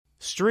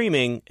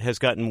Streaming has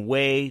gotten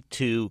way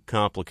too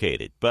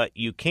complicated, but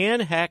you can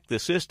hack the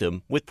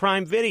system with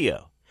Prime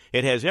Video.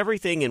 It has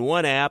everything in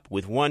one app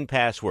with one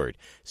password.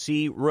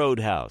 See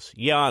Roadhouse,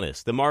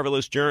 Giannis, The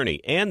Marvelous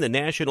Journey, and the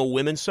National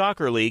Women's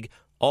Soccer League,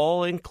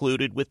 all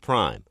included with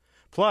Prime.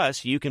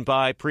 Plus, you can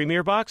buy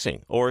Premier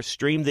Boxing or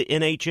stream the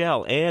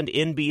NHL and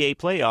NBA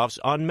playoffs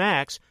on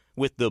Max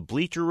with the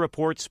Bleacher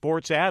Report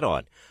Sports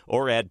add-on,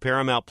 or add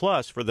Paramount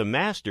Plus for the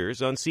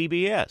Masters on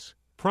CBS.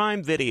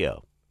 Prime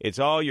Video. It's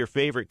all your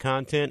favorite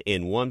content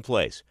in one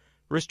place.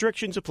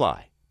 Restrictions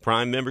apply.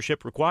 Prime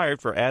membership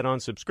required for add-on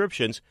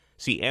subscriptions.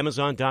 See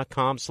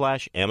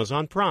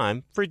Amazon.com/Amazon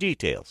Prime for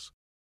details.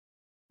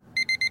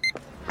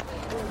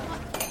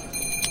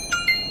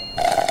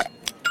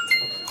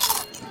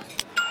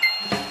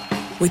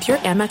 With your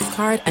Amex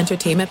card,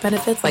 entertainment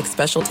benefits like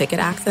special ticket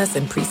access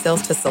and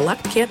pre-sales to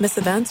select can't-miss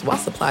events while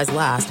supplies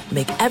last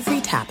make every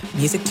tap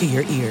music to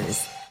your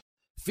ears.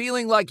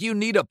 Feeling like you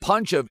need a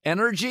punch of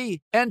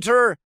energy?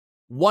 Enter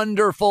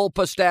Wonderful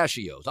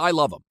Pistachios. I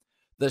love them.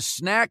 The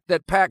snack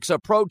that packs a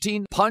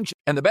protein punch,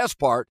 and the best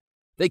part,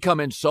 they come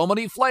in so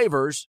many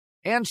flavors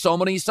and so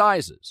many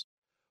sizes.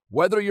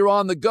 Whether you're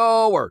on the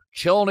go or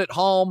chilling at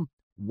home,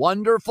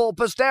 Wonderful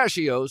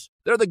Pistachios,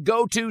 they're the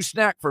go-to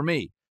snack for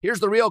me. Here's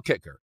the real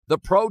kicker, the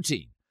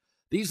protein.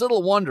 These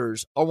little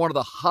wonders are one of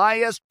the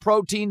highest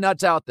protein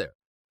nuts out there.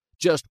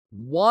 Just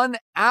 1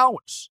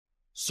 ounce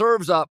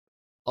serves up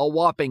a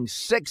whopping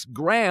 6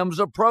 grams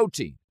of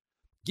protein,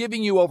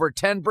 giving you over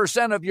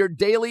 10% of your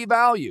daily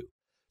value.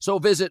 So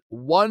visit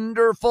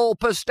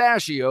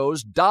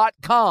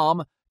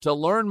wonderfulpistachios.com to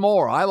learn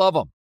more. I love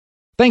them.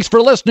 Thanks for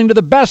listening to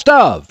the Best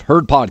of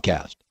Herd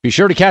podcast. Be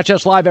sure to catch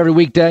us live every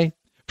weekday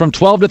from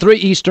 12 to 3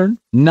 Eastern,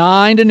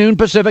 9 to noon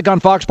Pacific on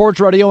Fox Sports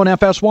Radio and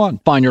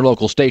FS1. Find your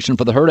local station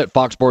for the Herd at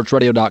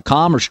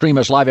foxsportsradio.com or stream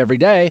us live every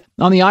day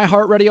on the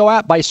iHeartRadio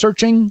app by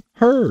searching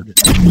Herd.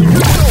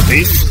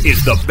 This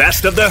is the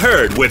Best of the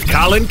Herd with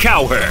Colin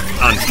Cowherd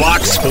on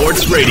Fox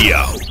Sports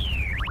Radio.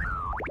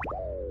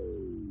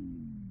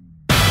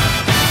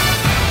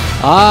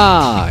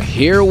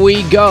 Here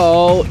we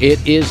go.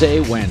 It is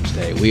a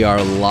Wednesday. We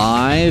are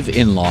live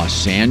in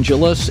Los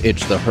Angeles.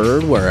 It's the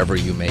Herd, wherever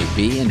you may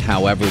be and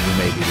however you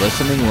may be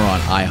listening. We're on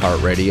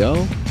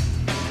iHeartRadio,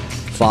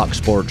 Fox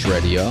Sports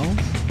Radio,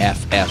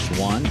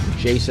 FS1.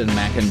 Jason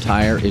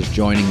McIntyre is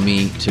joining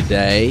me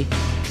today.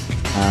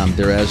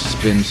 There has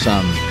been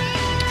some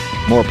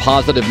more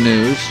positive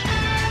news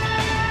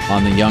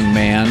on the young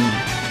man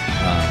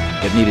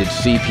that needed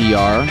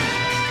CPR,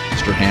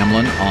 Mr.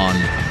 Hamlin, on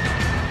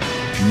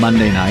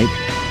Monday night.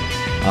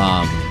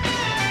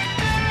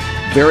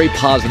 Very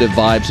positive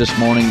vibes this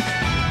morning.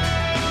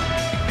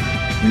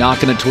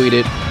 Not going to tweet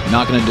it,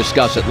 not going to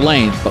discuss at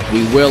length, but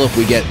we will if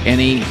we get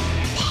any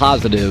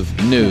positive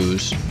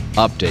news,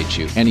 update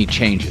you, any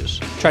changes.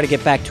 Try to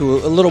get back to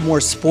a little more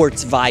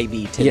sports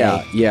vibey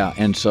today. Yeah,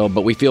 and so,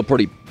 but we feel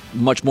pretty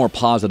much more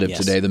positive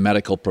today, the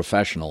medical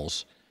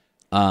professionals.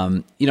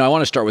 I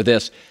want to start with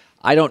this.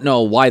 I don't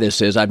know why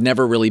this is. I've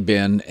never really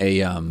been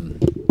a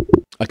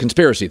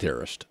conspiracy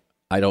theorist.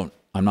 I'm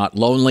not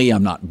lonely.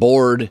 I'm not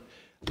bored.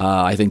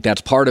 I think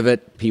that's part of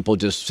it. People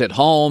just sit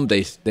home.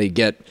 They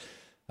get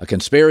a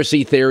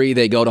conspiracy theory.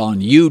 They go on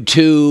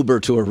YouTube or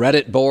to a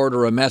Reddit board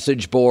or a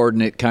message board,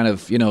 and it kind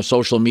of,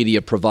 social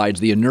media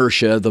provides the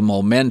inertia, the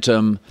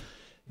momentum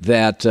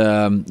that,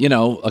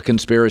 a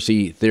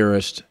conspiracy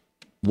theorist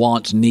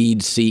wants,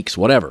 needs, seeks,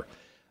 whatever.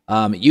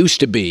 It used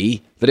to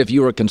be that if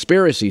you were a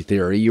conspiracy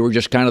theory, you were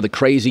just kind of the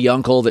crazy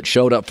uncle that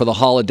showed up for the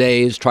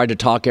holidays, tried to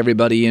talk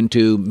everybody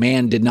into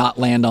man did not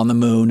land on the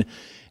moon,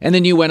 and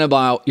then you went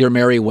about your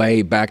merry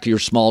way back to your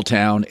small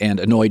town and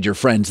annoyed your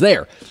friends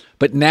there.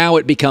 But now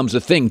it becomes a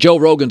thing. Joe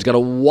Rogan's got a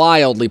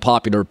wildly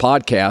popular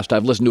podcast.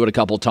 I've listened to it a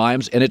couple of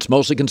times, and it's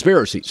mostly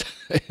conspiracies,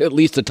 at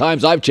least the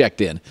times I've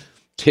checked in.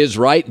 It's his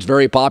right. It's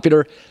very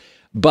popular.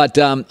 But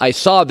I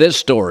saw this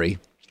story,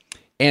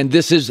 and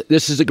this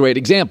is a great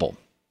example.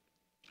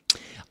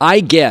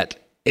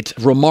 It's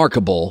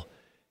remarkable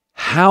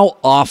how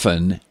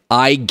often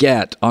I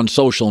get on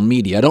social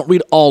media. I don't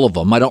read all of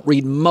them. I don't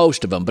read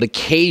most of them, but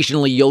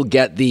occasionally you'll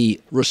get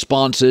the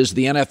responses.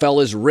 The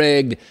NFL is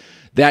rigged.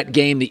 That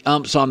game, the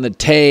umps on the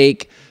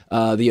take,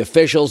 the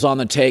officials on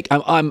the take.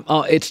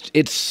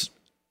 It's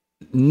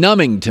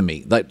numbing to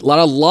me. Like a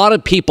lot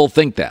of people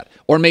think that,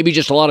 or maybe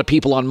just a lot of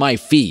people on my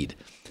feed.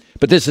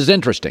 But this is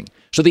interesting.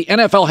 So the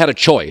NFL had a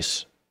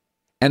choice,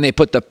 and they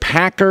put the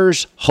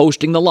Packers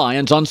hosting the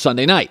Lions on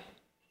Sunday night.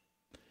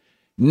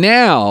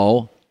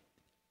 Now,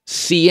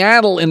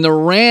 Seattle and the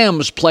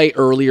Rams play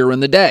earlier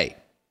in the day.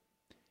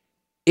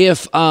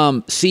 If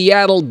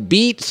Seattle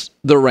beats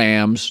the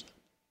Rams,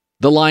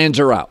 the Lions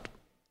are out.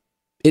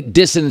 It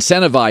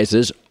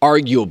disincentivizes,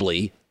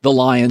 arguably, the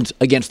Lions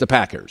against the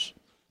Packers.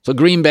 So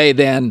Green Bay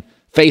then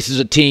faces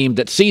a team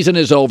that season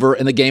is over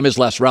and the game is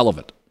less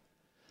relevant.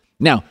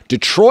 Now,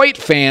 Detroit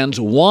fans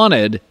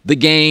wanted the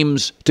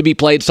games to be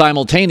played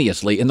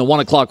simultaneously in the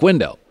 1 o'clock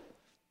window,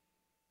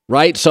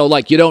 right? So,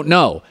 you don't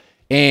know.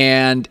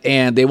 and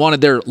they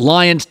wanted their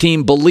Lions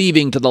team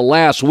believing to the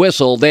last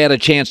whistle they had a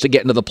chance to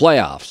get into the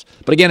playoffs.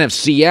 But again, if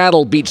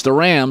Seattle beats the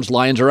Rams,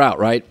 Lions are out,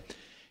 right?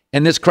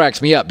 And this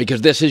cracks me up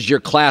because this is your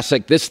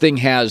classic. This thing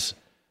has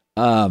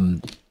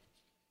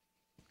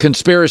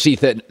conspiracy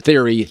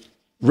theory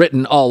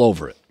written all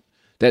over it.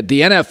 That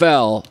the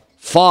NFL,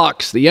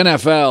 Fox, the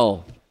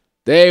NFL,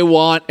 they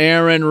want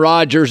Aaron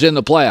Rodgers in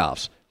the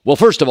playoffs. Well,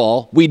 first of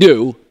all, we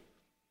do.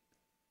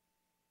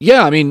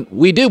 Yeah, I mean,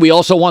 we do. We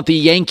also want the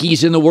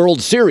Yankees in the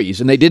World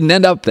Series, and they didn't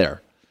end up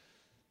there.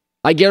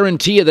 I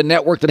guarantee you the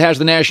network that has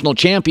the national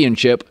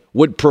championship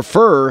would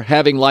prefer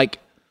having like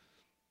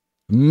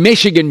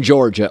Michigan,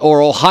 Georgia, or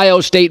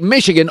Ohio State,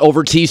 Michigan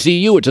over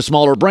TCU. It's a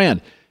smaller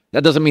brand.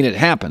 That doesn't mean it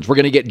happens. We're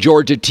going to get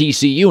Georgia,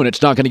 TCU, and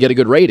it's not going to get a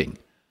good rating.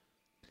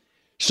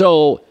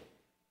 So,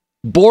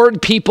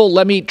 board people,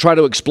 let me try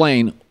to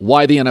explain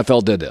why the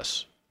NFL did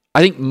this. I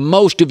think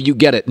most of you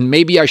get it, and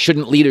maybe I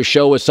shouldn't lead a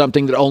show with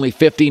something that only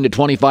 15 to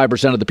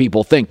 25% of the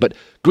people think, but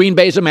Green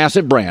Bay's a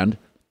massive brand,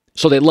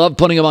 so they love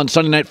putting him on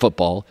Sunday Night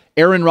Football.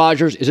 Aaron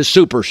Rodgers is a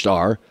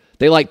superstar.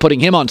 They like putting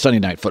him on Sunday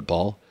Night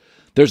Football.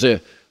 There's a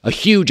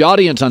huge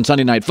audience on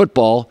Sunday Night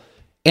Football,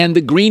 and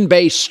the Green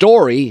Bay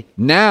story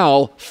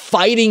now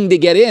fighting to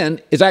get in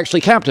is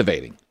actually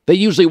captivating. They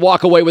usually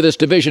walk away with this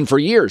division for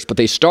years, but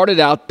they started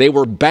out, they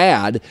were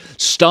bad,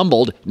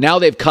 stumbled, now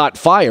they've caught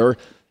fire,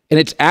 and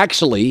it's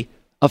actually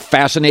a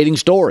fascinating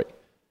story.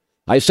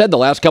 I said the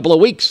last couple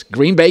of weeks,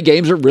 Green Bay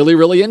games are really,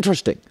 really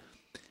interesting.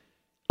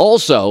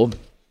 Also,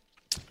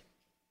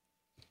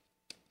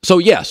 so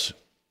yes,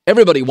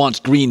 everybody wants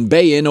Green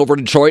Bay in over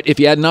Detroit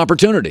if you had an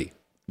opportunity.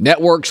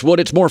 Networks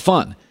would, it's more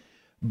fun.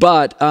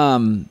 But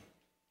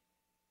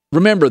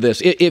remember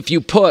this, if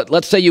you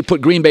let's say you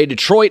put Green Bay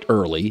Detroit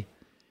early,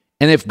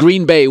 and if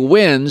Green Bay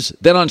wins,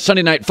 then on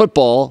Sunday Night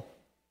Football,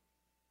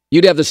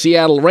 you'd have the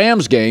Seattle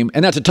Rams game,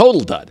 and that's a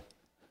total dud.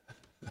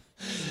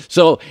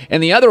 So,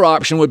 and the other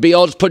option would be,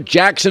 I'll just put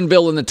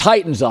Jacksonville and the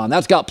Titans on.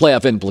 That's got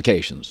playoff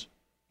implications.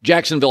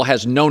 Jacksonville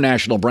has no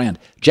national brand.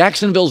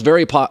 Jacksonville's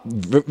very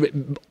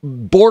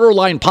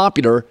borderline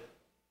popular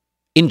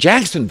in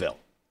Jacksonville.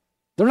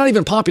 They're not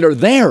even popular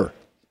there.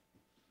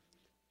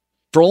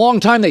 For a long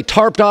time, they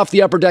tarped off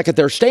the upper deck at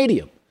their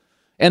stadium.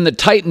 And the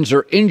Titans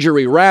are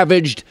injury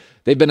ravaged.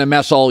 They've been a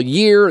mess all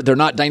year. They're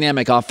not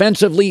dynamic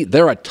offensively.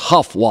 They're a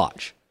tough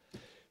watch.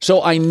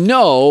 So I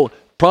know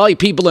probably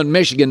people in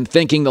Michigan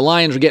thinking the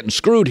Lions are getting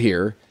screwed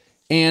here.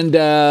 And,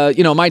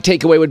 my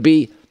takeaway would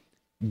be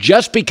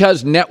just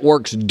because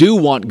networks do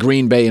want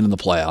Green Bay in the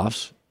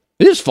playoffs,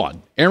 it is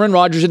fun. Aaron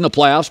Rodgers in the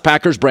playoffs,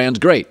 Packers brand's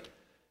great.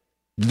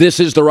 This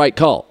is the right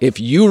call. If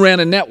you ran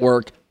a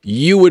network,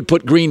 you would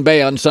put Green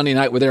Bay on Sunday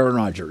night with Aaron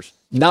Rodgers,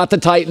 not the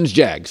Titans,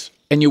 Jags,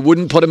 and you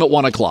wouldn't put him at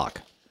 1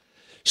 o'clock.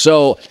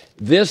 So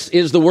this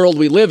is the world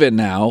we live in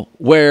now,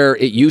 where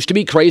it used to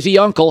be Crazy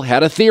Uncle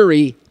had a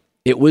theory.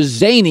 It was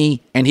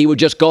zany, and he would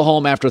just go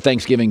home after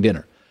Thanksgiving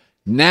dinner.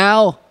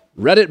 Now,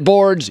 Reddit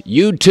boards,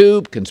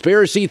 YouTube,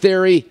 conspiracy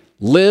theory,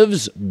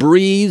 lives,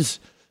 breathes,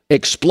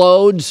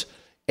 explodes,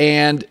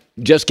 and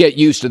just get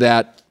used to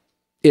that.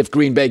 If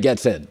Green Bay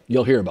gets in,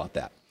 you'll hear about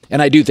that.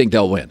 And I do think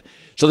they'll win.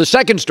 So the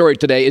second story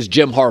today is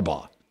Jim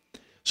Harbaugh.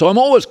 So I'm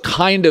always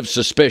kind of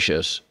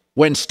suspicious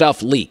when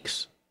stuff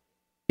leaks.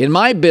 In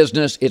my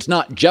business, it's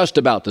not just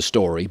about the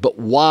story, but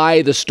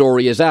why the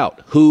story is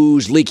out.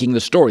 Who's leaking the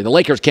story? The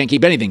Lakers can't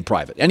keep anything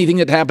private. Anything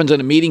that happens in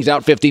a meeting's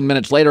out 15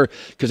 minutes later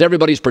because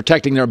everybody's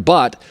protecting their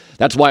butt.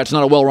 That's why it's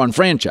not a well-run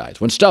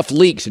franchise. When stuff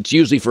leaks, it's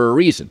usually for a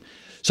reason.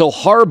 So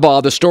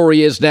Harbaugh, the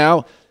story is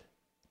now,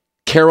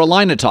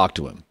 Carolina talked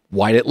to him.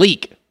 Why'd it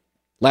leak?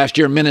 Last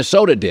year,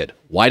 Minnesota did.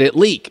 Why'd it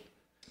leak?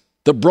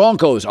 The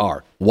Broncos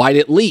are. Why'd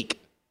it leak?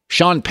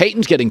 Sean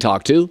Payton's getting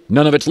talked to.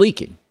 None of it's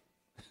leaking.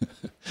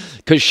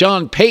 Because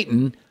Sean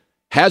Payton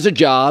has a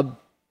job.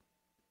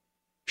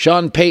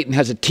 Sean Payton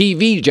has a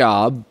TV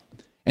job,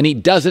 and he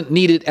doesn't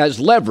need it as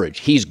leverage.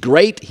 He's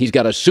great. He's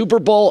got a Super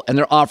Bowl, and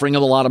they're offering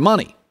him a lot of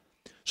money.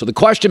 So the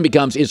question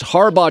becomes, is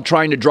Harbaugh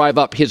trying to drive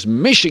up his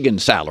Michigan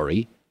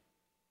salary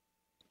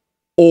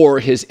or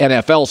his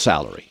NFL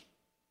salary?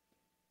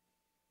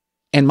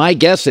 And my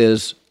guess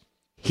is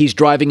he's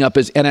driving up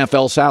his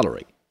NFL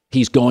salary.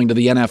 He's going to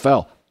the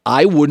NFL.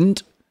 I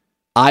wouldn't.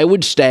 I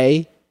would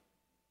stay.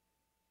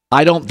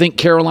 I don't think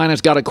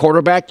Carolina's got a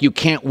quarterback. You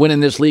can't win in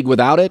this league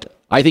without it.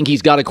 I think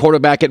he's got a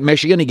quarterback at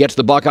Michigan. He gets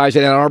the Buckeyes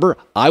at Ann Arbor.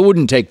 I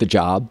wouldn't take the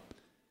job.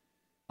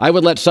 I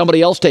would let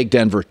somebody else take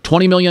Denver.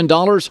 $20 million.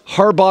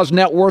 Harbaugh's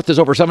net worth is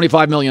over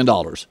 $75 million.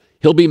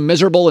 He'll be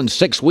miserable in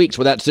 6 weeks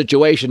with that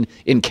situation.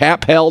 In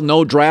cap hell,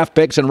 no draft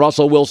picks, and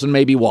Russell Wilson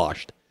may be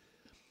washed.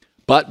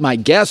 But my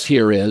guess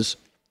here is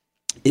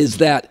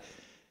that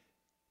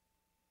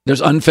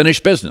there's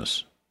unfinished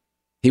business.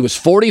 He was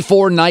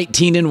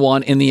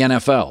 44-19-1 in the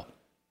NFL.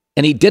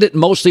 And he did it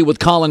mostly with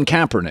Colin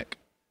Kaepernick.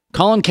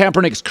 Colin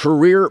Kaepernick's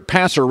career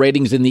passer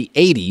rating's in the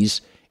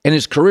 80s, and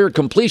his career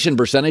completion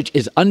percentage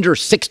is under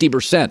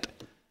 60%.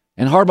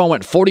 And Harbaugh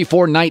went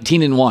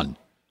 44-19-1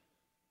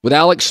 with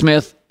Alex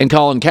Smith and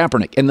Colin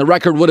Kaepernick. And the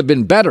record would have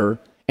been better,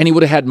 and he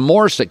would have had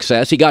more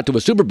success. He got to a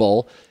Super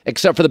Bowl,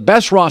 except for the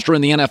best roster in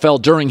the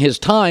NFL during his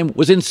time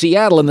was in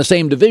Seattle in the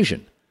same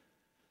division.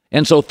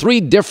 And so 3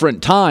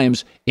 different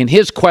times in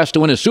his quest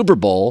to win a Super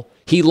Bowl,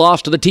 he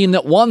lost to the team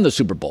that won the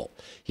Super Bowl.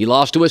 He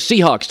lost to a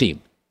Seahawks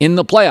team in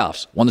the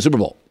playoffs, won the Super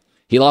Bowl.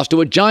 He lost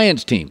to a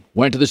Giants team,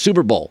 went to the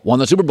Super Bowl, won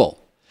the Super Bowl.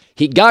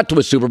 He got to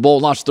a Super Bowl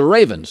and lost to the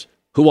Ravens,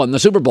 who won the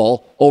Super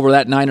Bowl over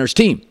that Niners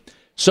team.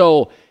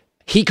 So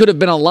he could have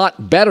been a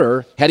lot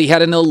better had he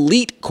had an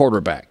elite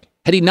quarterback,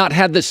 had he not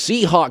had the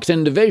Seahawks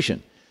in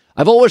division.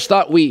 I've always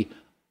thought we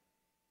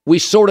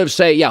sort of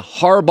say, yeah,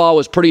 Harbaugh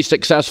was pretty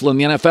successful in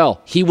the NFL.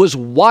 He was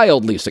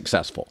wildly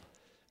successful.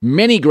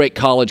 Many great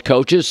college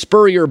coaches,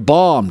 Spurrier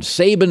bombed,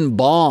 Saban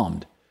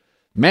bombed,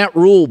 Matt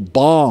Rule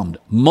bombed.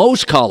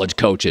 Most college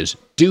coaches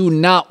do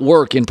not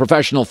work in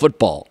professional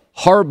football.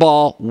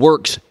 Harbaugh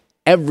works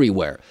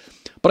everywhere.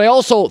 But I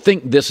also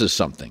think this is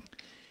something,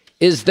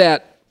 is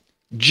that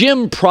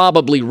Jim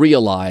probably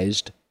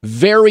realized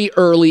very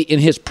early in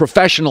his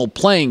professional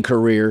playing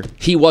career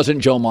he wasn't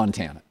Joe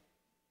Montana.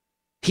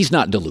 He's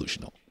not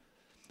delusional.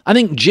 I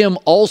think Jim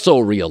also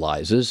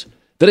realizes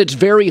that it's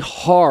very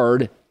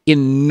hard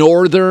in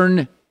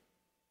northern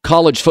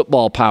college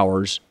football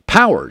powers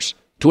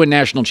to win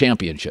national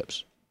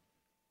championships.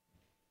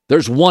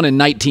 There's one in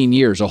 19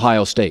 years,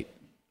 Ohio State.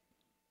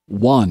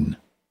 One.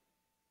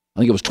 I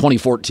think it was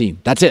 2014.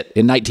 That's it,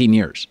 in 19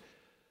 years.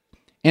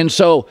 And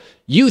so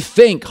you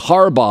think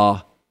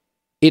Harbaugh,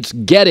 it's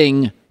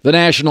getting the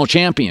national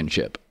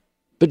championship.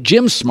 But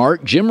Jim's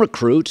smart. Jim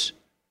recruits.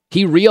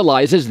 He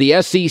realizes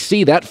the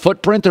SEC, that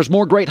footprint, there's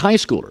more great high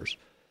schoolers.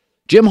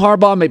 Jim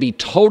Harbaugh may be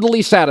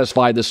totally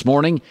satisfied this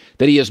morning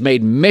that he has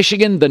made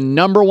Michigan the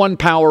number 1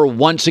 power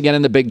once again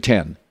in the Big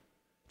Ten.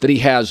 That he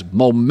has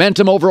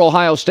momentum over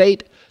Ohio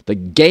State. The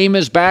game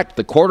is back,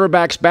 the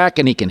quarterback's back,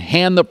 and he can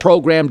hand the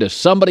program to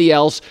somebody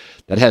else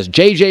that has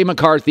J.J.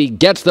 McCarthy,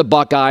 gets the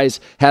Buckeyes,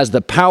 has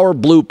the power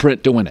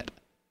blueprint to win it.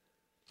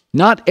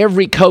 Not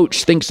every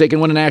coach thinks they can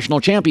win a national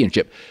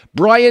championship.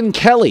 Brian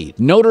Kelly,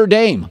 Notre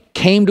Dame,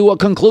 came to a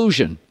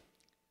conclusion.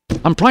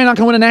 I'm probably not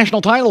going to win a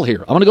national title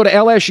here. I'm going to go to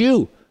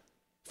LSU.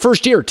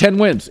 First year, 10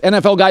 wins.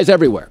 NFL guys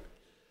everywhere.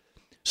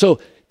 So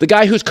the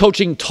guy who's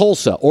coaching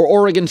Tulsa or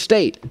Oregon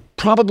State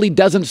probably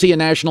doesn't see a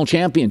national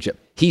championship.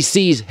 He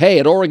sees, hey,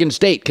 at Oregon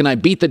State, can I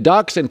beat the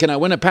Ducks and can I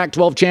win a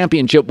Pac-12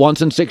 championship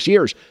once in 6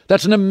 years?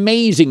 That's an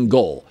amazing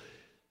goal.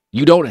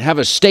 You don't have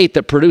a state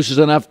that produces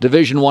enough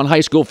Division I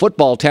high school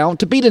football talent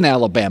to beat an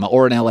Alabama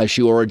or an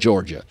LSU or a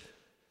Georgia,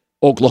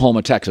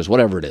 Oklahoma, Texas,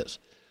 whatever it is.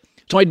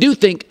 So I do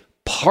think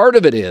part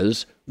of it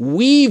is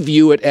we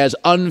view it as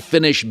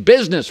unfinished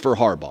business for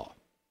Harbaugh.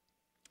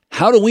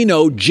 How do we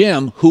know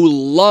Jim, who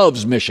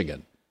loves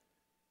Michigan,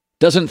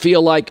 doesn't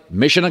feel like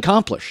mission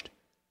accomplished?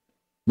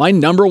 My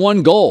number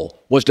 1 goal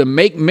was to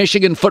make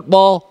Michigan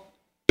football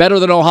better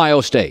than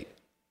Ohio State.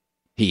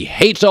 He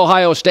hates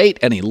Ohio State,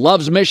 and he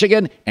loves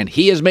Michigan, and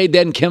he has made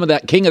them king of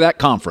that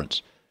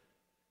conference.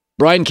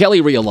 Brian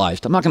Kelly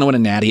realized, I'm not going to win a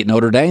natty at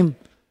Notre Dame.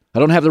 I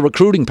don't have the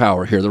recruiting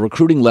power here, the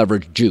recruiting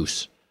leverage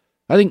juice.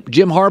 I think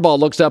Jim Harbaugh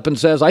looks up and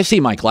says, I see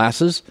my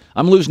classes.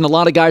 I'm losing a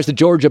lot of guys to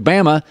Georgia,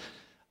 Bama.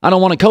 I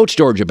don't want to coach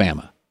Georgia,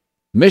 Bama.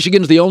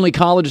 Michigan's the only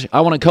college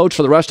I want to coach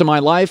for the rest of my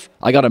life.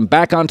 I got him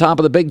back on top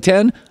of the Big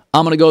Ten.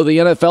 I'm going to go to the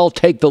NFL,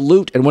 take the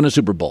loot, and win a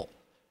Super Bowl.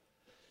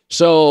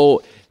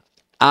 So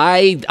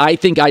I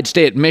think I'd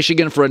stay at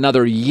Michigan for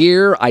another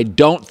year. I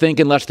don't think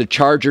unless the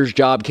Chargers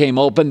job came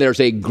open, there's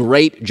a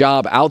great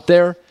job out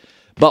there.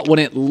 But when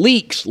it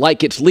leaks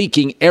like it's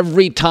leaking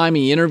every time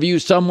he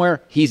interviews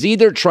somewhere, he's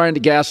either trying to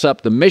gas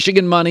up the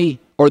Michigan money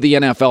or the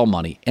NFL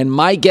money. And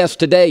my guess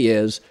today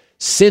is,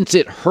 since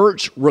it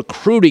hurts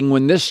recruiting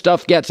when this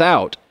stuff gets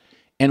out,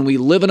 and we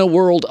live in a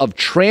world of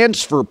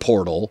transfer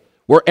portal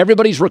where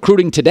everybody's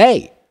recruiting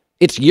today,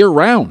 it's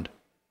year-round,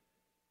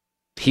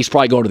 he's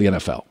probably going to the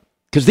NFL.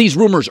 Because these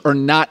rumors are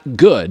not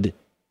good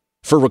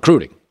for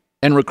recruiting.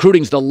 And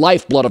recruiting's the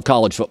lifeblood of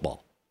college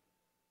football.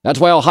 That's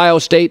why Ohio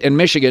State and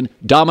Michigan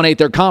dominate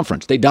their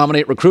conference. They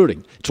dominate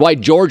recruiting. It's why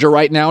Georgia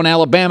right now and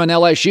Alabama and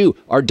LSU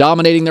are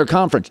dominating their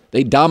conference.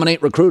 They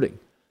dominate recruiting.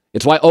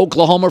 It's why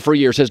Oklahoma for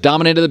years has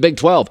dominated the Big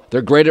 12.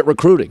 They're great at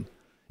recruiting.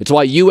 It's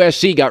why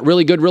USC got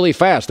really good really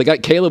fast. They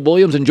got Caleb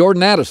Williams and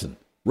Jordan Addison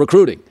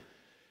recruiting.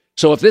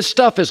 So if this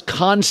stuff is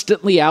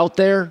constantly out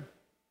there,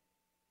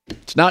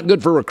 it's not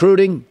good for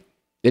recruiting.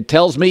 It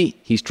tells me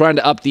he's trying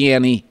to up the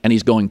ante and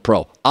he's going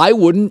pro. I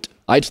wouldn't.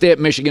 I'd stay at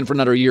Michigan for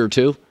another year or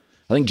two.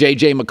 I think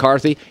J.J.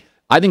 McCarthy,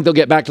 I think they'll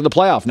get back to the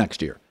playoff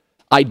next year.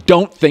 I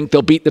don't think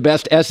they'll beat the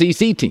best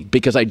SEC team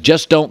because I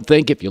just don't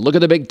think, if you look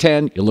at the Big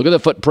Ten, you look at the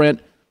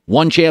footprint,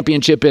 one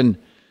championship in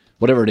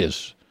whatever it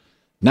is,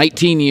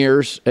 19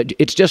 years.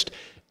 It's just,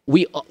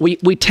 we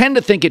tend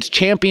to think it's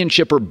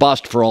championship or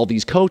bust for all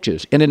these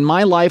coaches. And in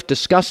my life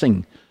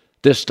discussing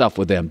this stuff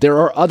with them, there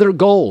are other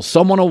goals.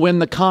 Someone will win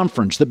the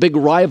conference, the big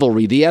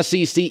rivalry, the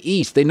SEC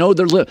East. They know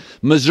there's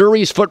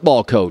Missouri's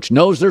football coach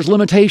knows there's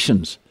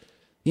limitations.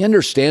 He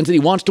understands that he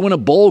wants to win a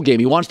bowl game.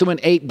 He wants to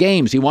win 8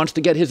 games. He wants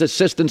to get his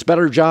assistants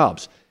better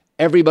jobs.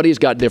 Everybody's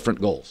got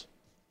different goals.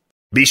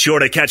 Be sure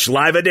to catch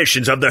live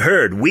editions of The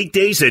Herd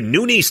weekdays at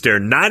noon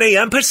Eastern, 9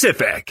 a.m.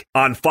 Pacific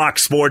on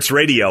Fox Sports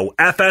Radio,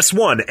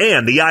 FS1,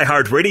 and the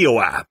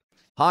iHeartRadio app.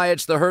 Hi,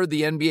 it's The Herd.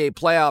 The NBA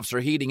playoffs are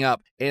heating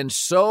up, and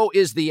so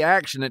is the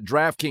action at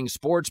DraftKings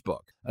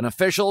Sportsbook, an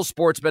official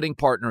sports betting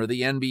partner of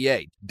the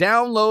NBA.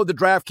 Download the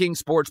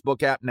DraftKings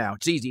Sportsbook app now.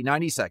 It's easy,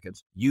 90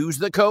 seconds. Use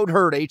the code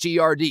HERD,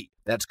 H-E-R-D.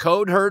 That's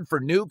code HERD for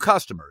new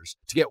customers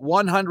to get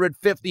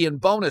 $150 in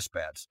bonus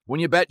bets when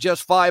you bet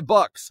just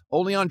 $5.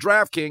 Only on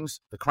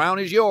DraftKings. The crown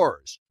is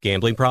yours.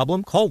 Gambling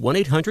problem? Call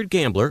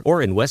 1-800-GAMBLER,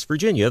 or in West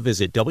Virginia,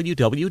 visit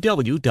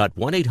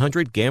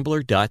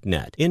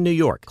www.1800gambler.net. In New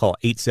York, call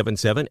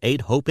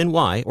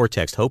 877-8-HOPE-NY or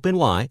text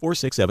HOPE-NY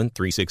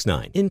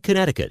 467-369. In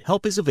Connecticut,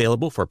 help is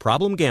available for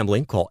problem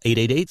gambling. Call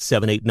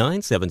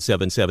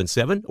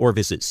 888-789-7777 or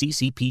visit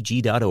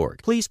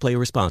ccpg.org. Please play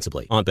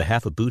responsibly. On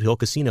behalf of Boot Hill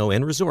Casino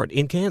and Resort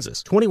in Kansas,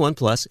 21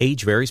 plus,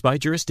 age varies by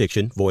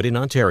jurisdiction, void in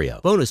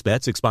Ontario. Bonus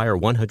bets expire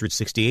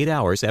 168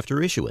 hours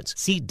after issuance.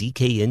 See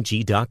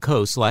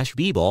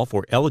dkng.co/bball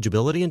for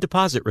eligibility and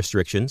deposit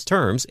restrictions,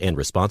 terms, and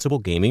responsible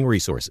gaming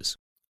resources.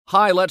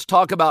 Hi, let's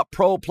talk about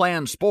Pro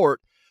Plan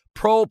Sport.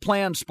 Pro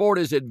Plan Sport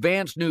is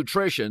advanced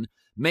nutrition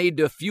made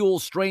to fuel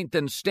strength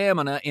and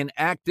stamina in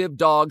active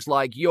dogs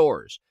like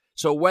yours.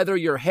 So whether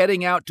you're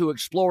heading out to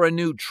explore a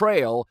new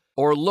trail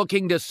or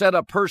looking to set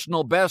a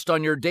personal best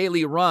on your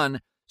daily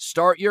run,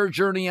 start your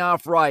journey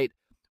off right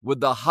with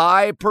the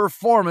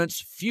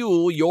high-performance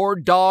fuel your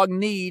dog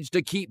needs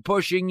to keep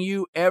pushing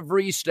you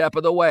every step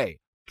of the way.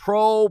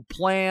 Pro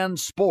Plan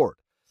Sport.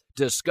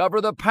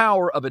 Discover the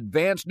power of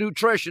advanced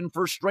nutrition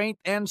for strength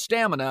and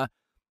stamina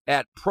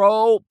at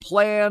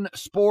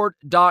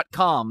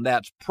ProPlansport.com.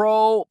 That's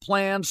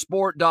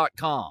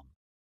ProPlansport.com.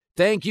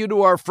 Thank you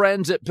to our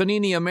friends at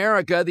Panini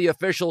America, the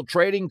official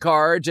trading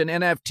cards and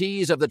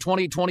NFTs of the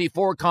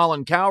 2024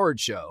 Colin Cowherd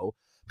Show.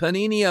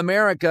 Panini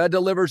America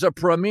delivers a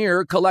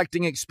premier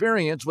collecting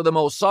experience with the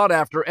most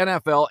sought-after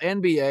NFL,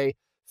 NBA,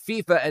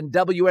 FIFA, and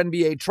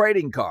WNBA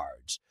trading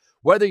cards.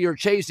 Whether you're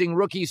chasing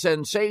rookie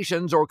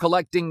sensations or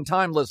collecting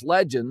timeless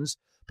legends,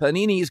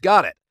 Panini's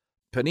got it.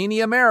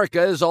 Panini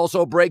America is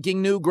also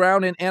breaking new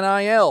ground in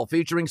NIL,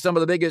 featuring some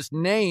of the biggest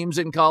names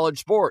in college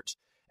sports.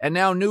 And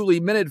now newly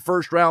minted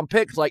first-round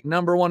picks like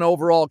number 1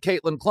 overall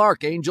Caitlin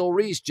Clark, Angel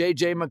Reese,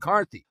 J.J.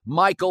 McCarthy,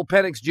 Michael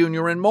Penix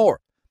Jr., and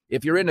more.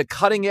 If you're into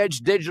cutting-edge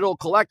digital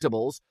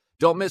collectibles,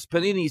 don't miss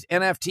Panini's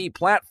NFT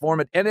platform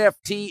at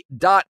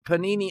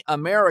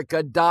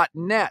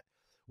nft.paniniamerica.net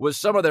with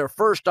some of their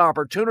first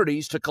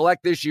opportunities to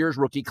collect this year's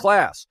rookie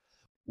class.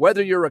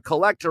 Whether you're a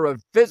collector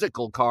of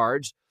physical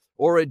cards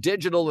or a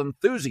digital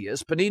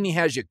enthusiast, Panini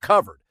has you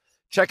covered.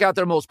 Check out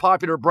their most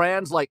popular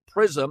brands like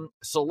Prism,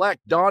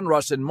 Select,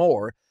 Donruss, and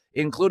more,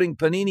 including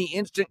Panini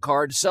Instant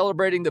Cards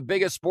celebrating the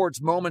biggest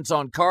sports moments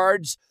on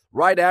cards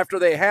right after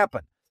they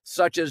happen,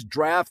 such as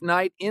Draft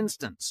Night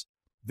Instants.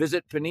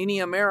 Visit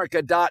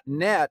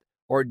PaniniAmerica.net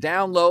or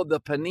download the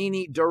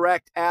Panini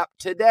Direct app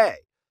today.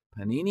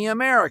 Panini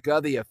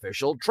America, the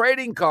official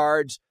trading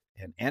cards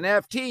and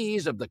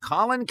NFTs of the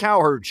Colin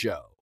Cowherd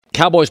Show.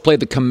 Cowboys played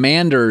the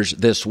Commanders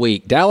this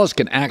week. Dallas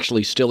can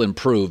actually still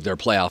improve their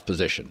playoff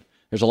position.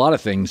 There's a lot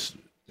of things.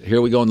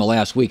 Here we go in the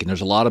last week, and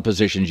there's a lot of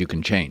positions you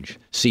can change,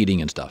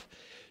 seeding and stuff.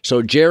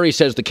 So Jerry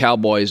says the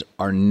Cowboys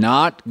are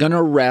not going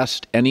to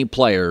rest any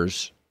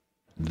players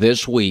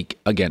this week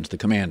against the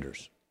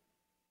Commanders.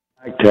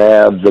 I'd like to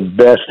have the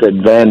best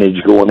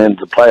advantage going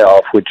into the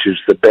playoff, which is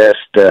the best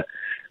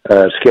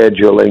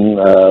scheduling.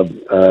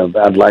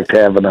 I'd like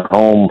to have a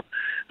home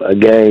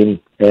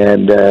game,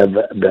 and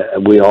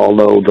we all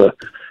know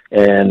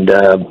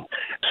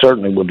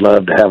certainly would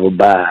love to have a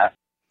bye.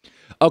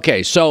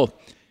 Okay, so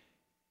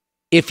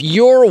if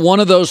you're one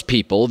of those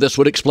people, this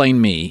would explain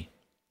me,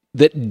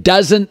 that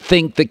doesn't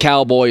think the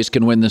Cowboys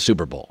can win the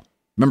Super Bowl.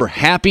 Remember,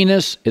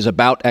 happiness is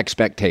about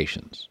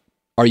expectations.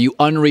 Are you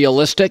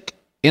unrealistic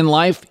in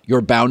life?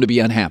 You're bound to be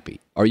unhappy.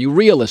 Are you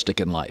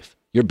realistic in life?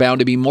 You're bound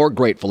to be more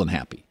grateful and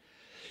happy.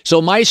 So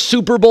my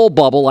Super Bowl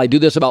bubble, I do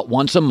this about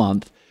once a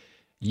month,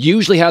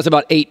 usually has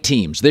about 8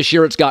 teams. This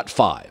year it's got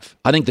 5.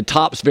 I think the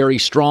top's very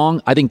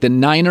strong. I think the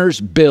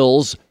Niners,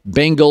 Bills,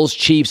 Bengals,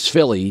 Chiefs,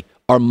 Philly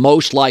are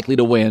most likely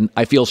to win.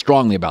 I feel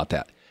strongly about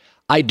that.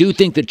 I do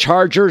think the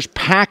Chargers,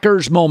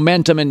 Packers,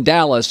 momentum in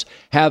Dallas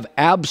have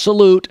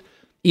absolute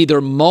either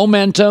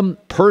momentum,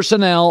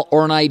 personnel,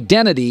 or an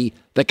identity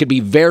that could be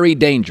very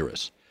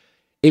dangerous.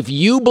 If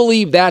you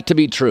believe that to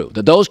be true,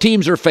 that those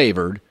teams are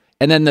favored,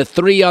 and then the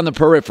 3 on the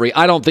periphery,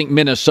 I don't think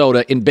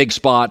Minnesota in big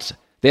spots,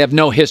 they have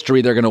no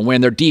history, they're going to win.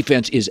 Their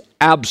defense is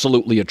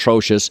absolutely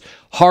atrocious.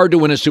 Hard to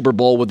win a Super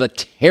Bowl with a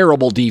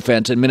terrible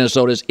defense, and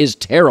Minnesota's is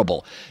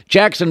terrible.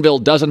 Jacksonville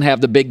doesn't have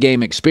the big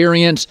game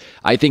experience.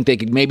 I think they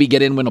could maybe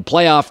get in, win a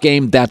playoff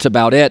game. That's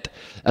about it,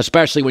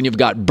 especially when you've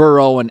got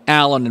Burrow and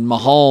Allen and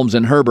Mahomes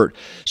and Herbert.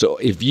 So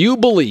if you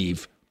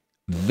believe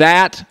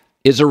that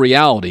is a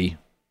reality,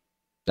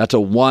 that's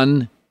a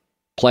 1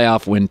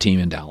 playoff win team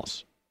in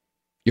Dallas.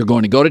 You're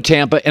going to go to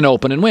Tampa and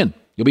open and win.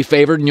 You'll be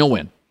favored and you'll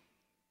win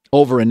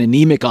over an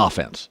anemic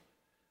offense.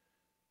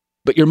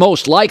 But you're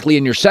most likely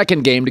in your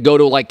second game to go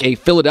to like a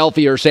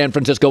Philadelphia or San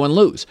Francisco and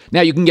lose.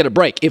 Now you can get a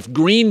break. If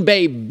Green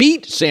Bay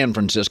beat San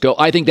Francisco,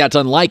 I think that's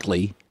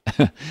unlikely.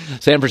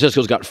 San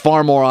Francisco's got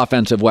far more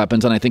offensive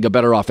weapons and I think a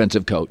better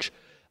offensive coach.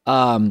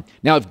 Now,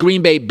 if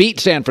Green Bay beat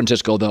San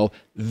Francisco, though,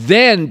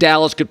 then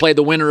Dallas could play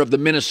the winner of the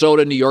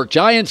Minnesota-New York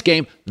Giants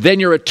game. Then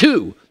you're a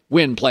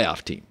 2-win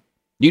playoff team.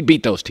 You'd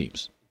beat those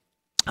teams,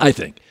 I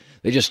think.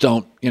 They just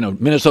don't.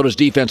 Minnesota's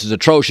defense is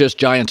atrocious.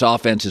 Giants'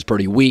 offense is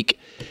pretty weak.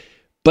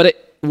 But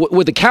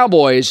with the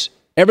Cowboys,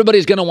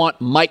 everybody's going to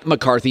want Mike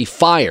McCarthy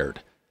fired,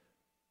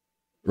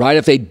 right?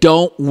 If they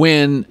don't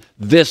win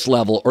this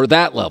level or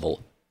that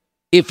level.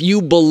 If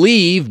you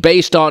believe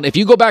if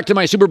you go back to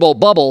my Super Bowl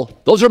bubble,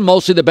 those are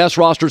mostly the best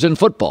rosters in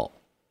football.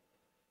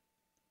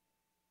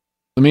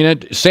 I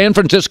mean, San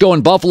Francisco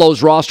and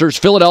Buffalo's rosters,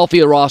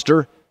 Philadelphia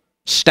roster,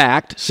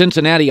 stacked.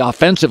 Cincinnati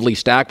offensively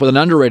stacked with an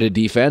underrated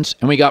defense.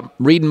 And we got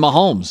Reed and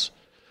Mahomes.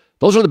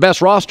 Those are the best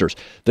rosters.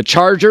 The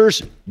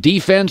Chargers,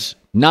 defense,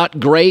 not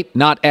great,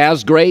 not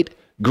as great.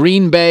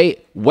 Green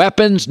Bay,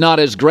 weapons, not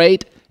as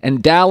great.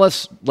 And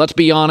Dallas, let's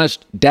be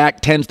honest,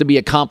 Dak tends to be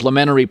a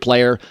complementary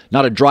player,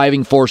 not a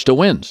driving force to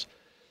wins.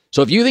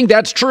 So if you think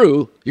that's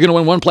true, you're going to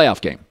win one playoff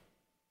game.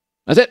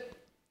 That's it.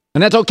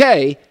 And that's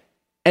okay.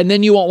 And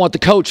then you won't want the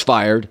coach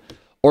fired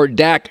or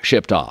Dak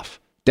shipped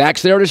off.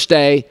 Dak's there to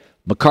stay.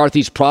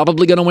 McCarthy's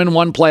probably going to win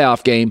one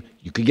playoff game.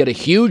 You could get a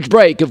huge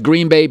break if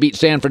Green Bay beat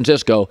San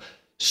Francisco.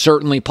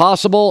 Certainly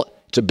possible.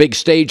 It's a big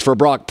stage for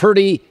Brock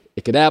Purdy.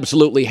 It could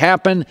absolutely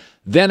happen.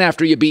 Then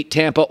after you beat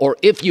Tampa, or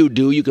if you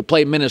do, you could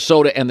play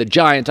Minnesota and the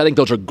Giants. I think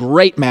those are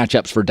great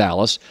matchups for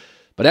Dallas.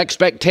 But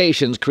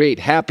expectations create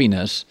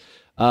happiness.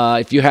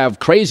 If you have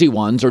crazy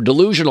ones or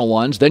delusional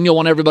ones, then you'll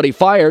want everybody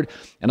fired.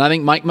 And I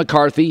think Mike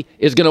McCarthy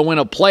is going to win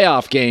a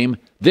playoff game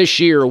this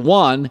year,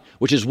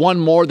 which is one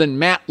more than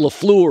Matt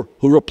LaFleur,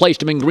 who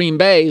replaced him in Green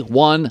Bay,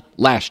 won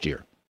last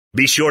year.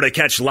 Be sure to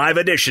catch live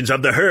editions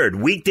of The Herd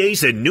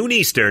weekdays at noon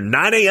Eastern,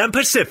 9 a.m.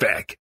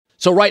 Pacific.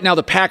 So right now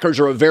the Packers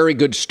are a very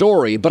good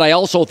story, but I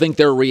also think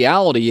their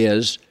reality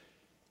is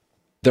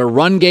their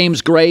run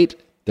game's great,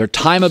 their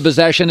time of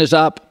possession is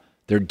up,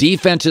 their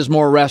defense is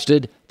more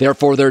rested,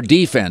 therefore their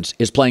defense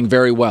is playing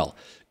very well.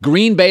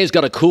 Green Bay's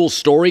got a cool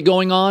story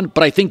going on,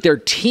 but I think their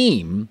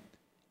team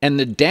and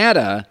the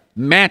data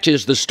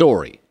matches the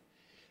story.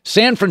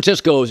 San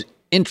Francisco's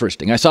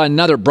interesting. I saw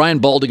another, Brian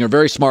Baldinger,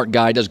 very smart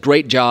guy, does a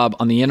great job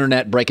on the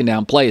internet breaking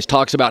down plays,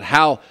 talks about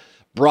how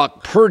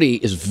Brock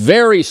Purdy is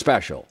very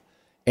special.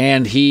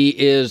 And he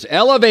is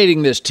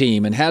elevating this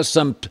team and has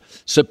some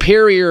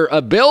superior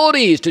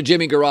abilities to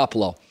Jimmy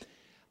Garoppolo.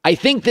 I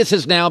think this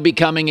is now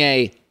becoming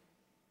the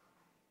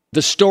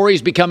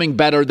story's becoming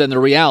better than the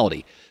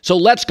reality. So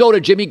let's go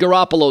to Jimmy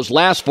Garoppolo's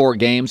last 4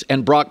 games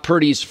and Brock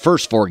Purdy's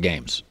first 4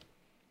 games.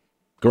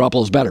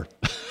 Garoppolo's better.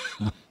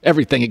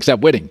 Everything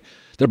except winning.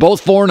 They're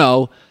both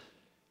 4-0.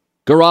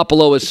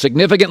 Garoppolo is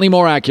significantly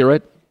more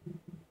accurate.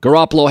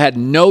 Garoppolo had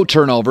no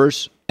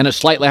turnovers and a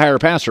slightly higher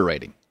passer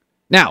rating.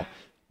 Now,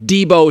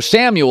 Deebo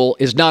Samuel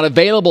is not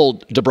available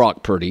to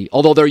Brock Purdy,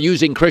 although they're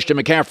using Christian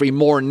McCaffrey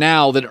more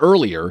now than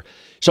earlier.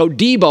 So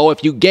Deebo,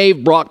 if you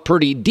gave Brock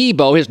Purdy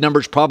Deebo, his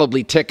numbers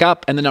probably tick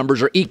up and the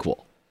numbers are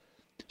equal.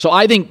 So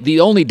I think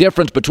the only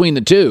difference between the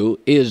two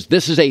is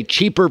this is a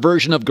cheaper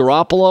version of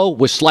Garoppolo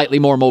with slightly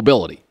more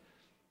mobility.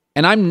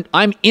 And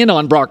I'm in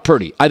on Brock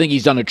Purdy. I think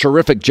he's done a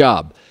terrific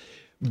job.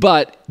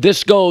 But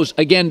this goes,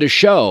 again, to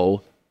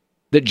show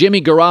that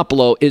Jimmy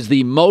Garoppolo is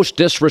the most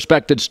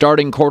disrespected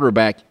starting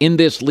quarterback in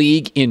this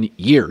league in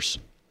years.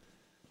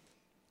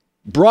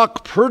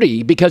 Brock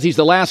Purdy, because he's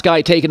the last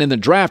guy taken in the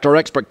draft, our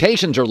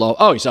expectations are low.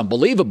 Oh, he's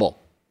unbelievable.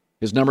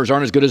 His numbers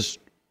aren't as good as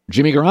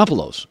Jimmy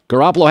Garoppolo's.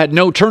 Garoppolo had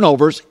no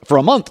turnovers for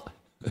a month.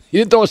 He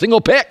didn't throw a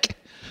single pick.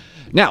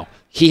 Now,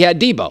 he had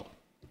Deebo.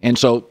 And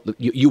so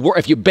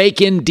if you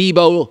bake in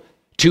Deebo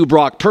to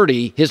Brock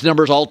Purdy, his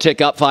numbers all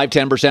tick up 5,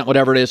 10%,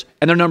 whatever it is,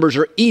 and their numbers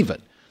are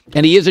even.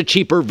 And he is a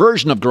cheaper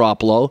version of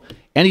Garoppolo,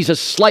 and he's a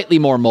slightly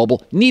more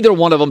mobile. Neither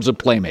one of them's a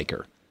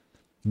playmaker.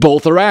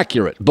 Both are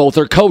accurate. Both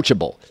are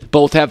coachable.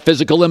 Both have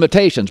physical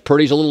limitations.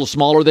 Purdy's a little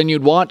smaller than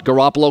you'd want.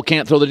 Garoppolo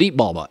can't throw the deep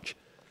ball much.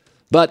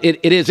 But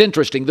it is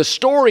interesting. The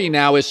story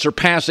now is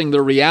surpassing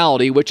the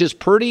reality, which is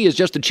Purdy is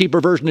just a cheaper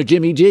version of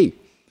Jimmy G.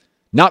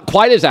 Not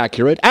quite as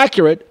accurate,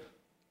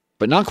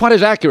 but not quite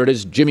as accurate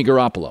as Jimmy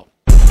Garoppolo.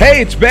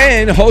 Hey, it's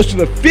Ben, host of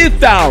The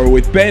Fifth Hour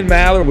with Ben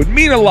Maller. It would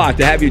mean a lot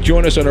to have you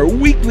join us on our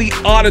weekly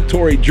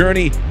auditory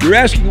journey. You're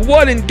asking,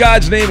 what in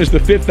God's name is The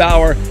Fifth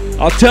Hour?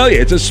 I'll tell you,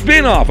 it's a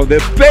spin-off of The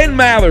Ben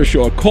Maller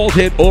Show, a cult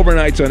hit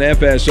overnights on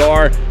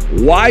FSR.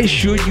 Why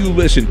should you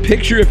listen?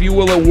 Picture, if you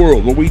will, a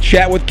world where we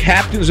chat with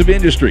captains of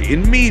industry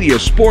in media,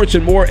 sports,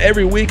 and more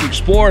every week.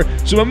 Explore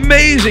some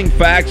amazing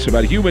facts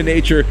about human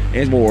nature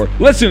and more.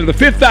 Listen to The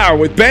Fifth Hour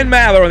with Ben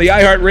Maller on the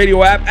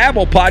iHeartRadio app,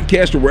 Apple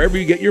Podcast, or wherever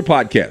you get your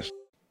podcasts.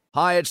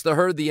 Hi, it's the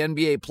Herd. The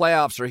NBA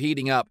playoffs are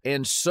heating up,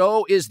 and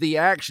so is the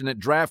action at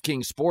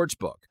DraftKings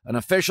Sportsbook, an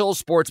official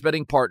sports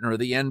betting partner of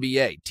the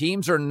NBA.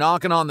 Teams are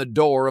knocking on the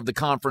door of the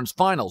conference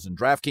finals, and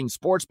DraftKings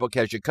Sportsbook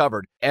has you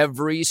covered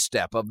every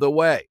step of the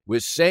way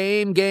with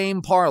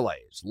same-game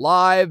parlays,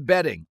 live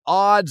betting,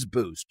 odds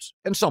boosts,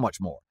 and so much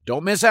more.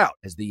 Don't miss out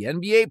as the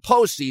NBA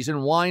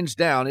postseason winds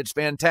down. It's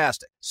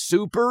fantastic.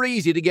 Super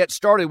easy to get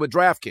started with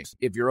DraftKings.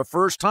 If you're a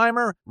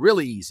first-timer,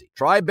 really easy.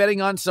 Try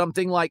betting on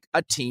something like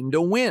a team to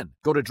win.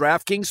 Go to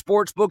DraftKings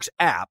Sportsbook's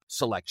app,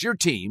 select your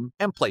team,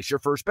 and place your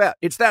first bet.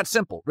 It's that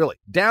simple, really.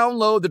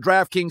 Download the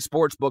DraftKings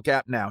Sportsbook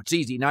app now. It's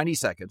easy, 90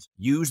 seconds.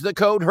 Use the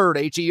code HERD,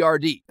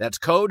 H-E-R-D. That's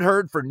code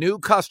HERD for new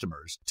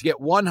customers to get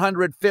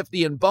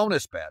 $150 in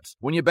bonus bets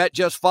when you bet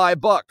just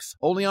 $5.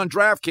 Only on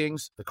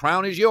DraftKings. The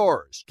crown is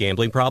yours.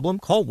 Gambling problem?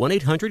 Call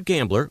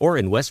 1-800-GAMBLER, or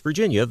in West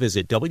Virginia,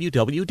 visit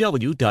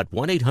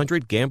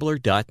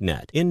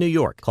www.1800gambler.net. In New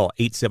York, call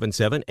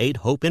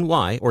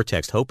 877-8-HOPE-NY or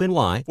text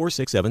HOPE-NY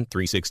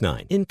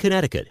 467-369. In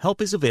Connecticut, help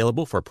is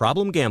available for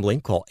problem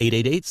gambling. Call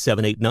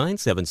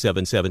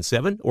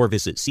 888-789-7777 or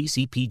visit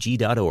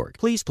ccpg.org.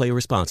 Please play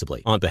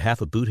responsibly. On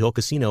behalf of Boot Hill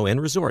Casino and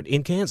Resort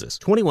in Kansas.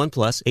 21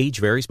 plus, age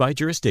varies by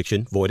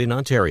jurisdiction, void in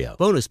Ontario.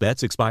 Bonus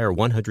bets expire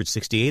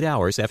 168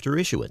 hours after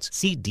issuance.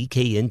 See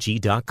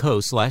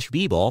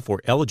dkng.co/bball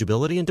for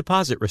eligibility and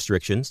deposit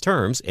restrictions,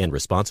 terms, and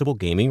responsible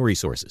gaming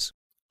resources.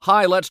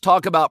 Hi, let's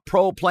talk about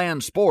Pro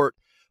Plan Sport.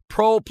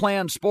 Pro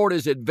Plan Sport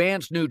is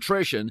advanced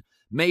nutrition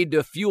made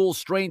to fuel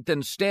strength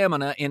and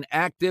stamina in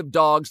active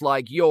dogs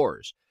like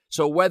yours.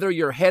 So whether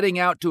you're heading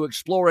out to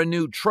explore a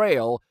new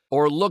trail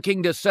or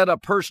looking to set a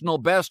personal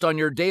best on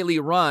your daily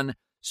run,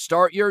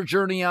 start your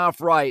journey off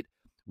right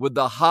with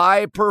the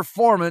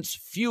high-performance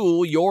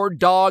fuel your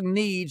dog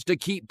needs to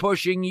keep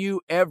pushing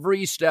you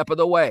every step of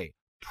the way.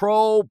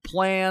 Pro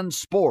Plan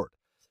Sport.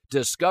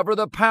 Discover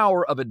the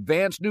power of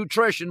advanced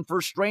nutrition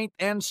for strength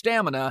and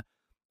stamina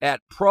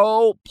at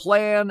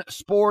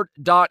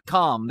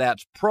ProPlansport.com.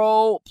 That's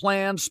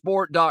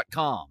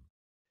ProPlansport.com.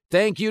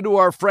 Thank you to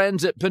our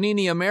friends at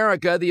Panini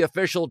America, the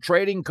official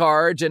trading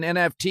cards and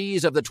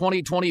NFTs of the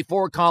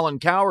 2024 Colin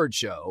Cowherd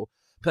Show.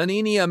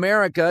 Panini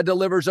America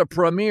delivers a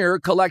premier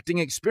collecting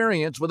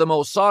experience with the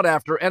most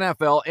sought-after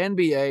NFL,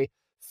 NBA,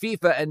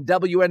 FIFA, and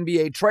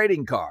WNBA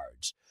trading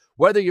cards.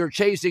 Whether you're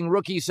chasing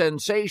rookie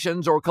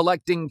sensations or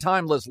collecting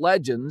timeless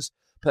legends,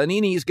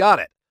 Panini's got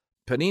it.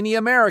 Panini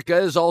America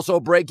is also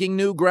breaking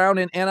new ground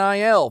in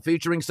NIL,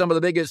 featuring some of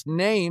the biggest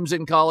names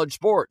in college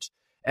sports.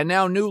 And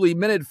now newly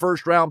minted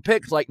first-round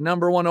picks like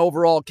number 1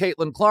 overall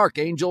Caitlin Clark,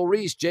 Angel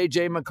Reese,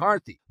 J.J.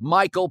 McCarthy,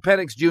 Michael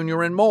Penix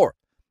Jr., and more.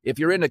 If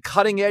you're into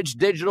cutting-edge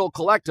digital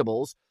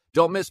collectibles,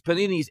 don't miss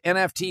Panini's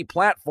NFT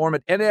platform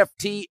at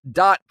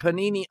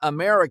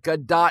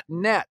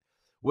nft.paniniamerica.net.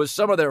 with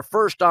some of their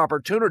first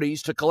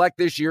opportunities to collect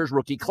this year's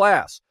rookie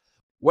class.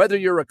 Whether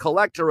you're a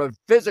collector of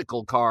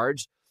physical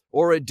cards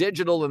or a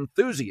digital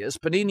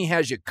enthusiast, Panini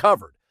has you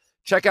covered.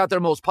 Check out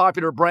their most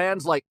popular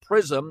brands like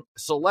Prism,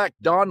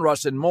 Select,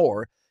 Donruss, and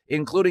more,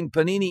 including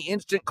Panini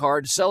Instant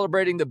Cards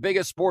celebrating the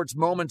biggest sports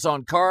moments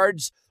on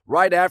cards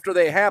right after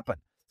they happen,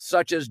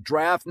 such as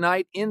Draft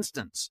Night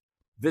Instants.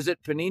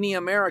 Visit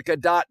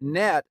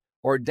PaniniAmerica.net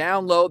or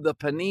download the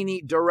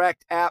Panini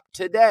Direct app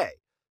today.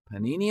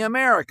 Panini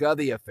America,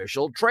 the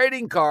official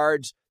trading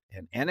cards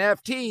and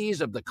NFTs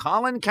of the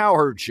Colin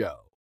Cowherd Show.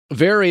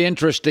 Very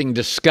interesting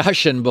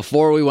discussion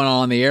before we went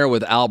on the air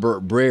with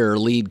Albert Breer,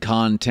 lead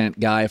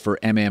content guy for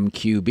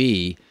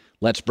MMQB.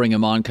 Let's bring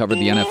him on, covered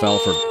the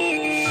NFL for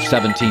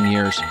 17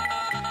 years.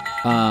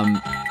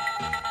 I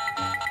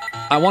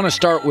want to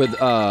start with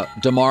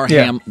Damar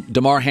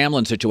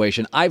Hamlin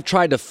situation. I've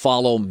tried to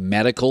follow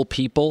medical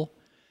people,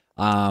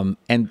 and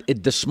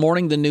this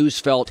morning the news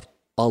felt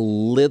a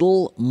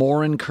little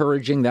more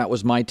encouraging. That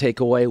was my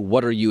takeaway.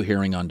 What are you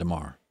hearing on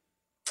Damar?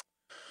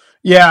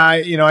 Yeah,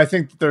 I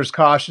think there's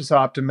cautious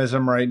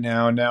optimism right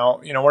now.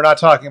 Now, we're not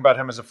talking about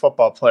him as a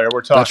football player.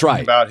 We're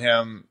talking about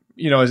him,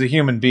 as a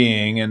human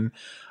being. And,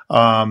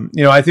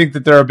 I think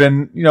that there have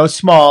been,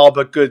 small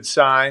but good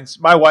signs.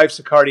 My wife's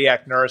a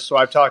cardiac nurse, so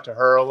I've talked to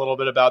her a little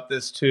bit about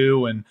this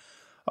too. And,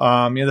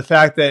 the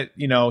fact that,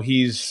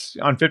 he's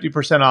on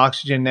 50%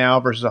 oxygen now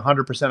versus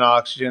 100%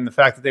 oxygen, the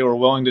fact that they were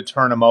willing to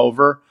turn him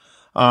over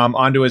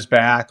onto his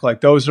back,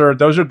 like those are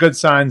good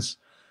signs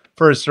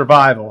for his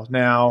survival.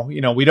 Now,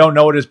 we don't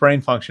know what his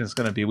brain function is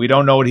going to be. We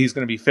don't know what he's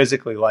going to be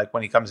physically like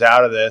when he comes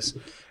out of this.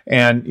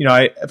 And,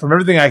 from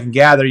everything I can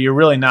gather, you're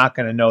really not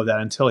going to know that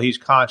until he's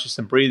conscious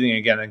and breathing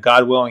again. And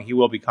God willing, he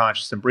will be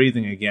conscious and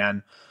breathing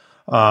again.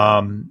 But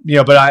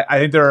I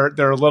think there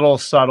are little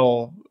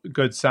subtle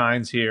good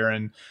signs here.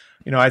 And,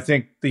 I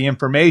think the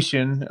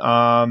information,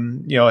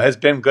 has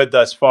been good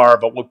thus far,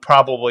 but we'll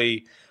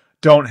probably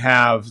don't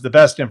have the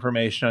best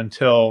information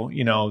until,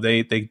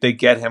 they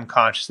get him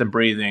conscious and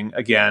breathing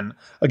again,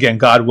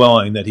 God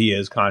willing that he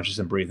is conscious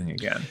and breathing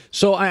again.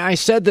 So I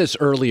said this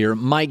earlier,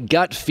 my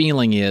gut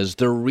feeling is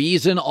the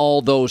reason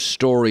all those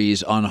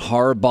stories on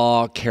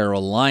Harbaugh,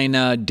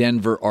 Carolina,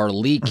 Denver are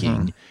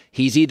leaking,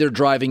 he's either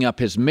driving up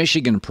his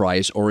Michigan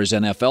price or his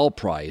NFL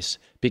price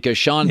because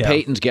Sean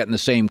Payton's getting the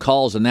same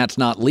calls, and that's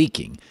not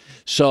leaking.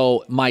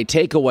 So my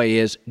takeaway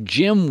is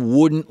Jim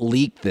wouldn't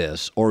leak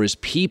this, or his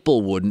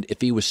people wouldn't, if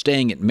he was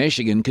staying at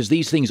Michigan, because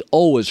these things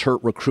always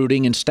hurt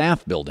recruiting and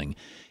staff building,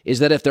 is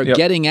that if they're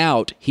getting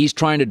out, he's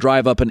trying to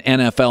drive up an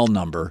NFL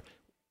number.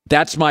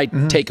 That's my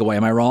takeaway.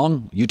 Am I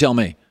wrong? You tell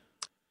me.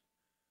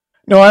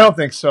 No, I don't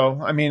think so.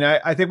 I mean,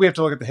 I think we have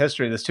to look at the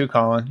history of this too,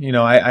 Colin. You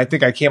know, I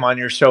think I came on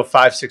your show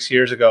 5-6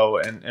 years ago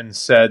and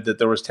said that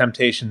there was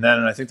temptation then,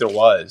 and I think there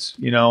was,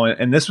 you know,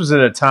 and this was at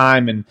a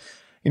time in,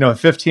 you know,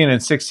 15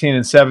 and 16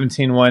 and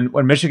 17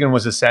 when Michigan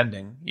was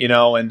ascending, you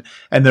know, and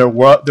there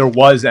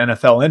was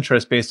NFL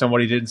interest based on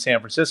what he did in San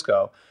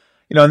Francisco.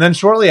 You know, and then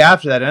shortly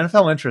after that,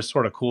 NFL interest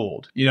sort of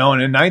cooled, you know,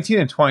 and in 19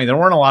 and 20, there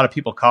weren't a lot of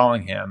people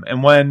calling him.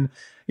 And when,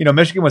 you know,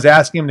 Michigan was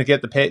asking him to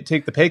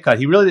take the pay cut,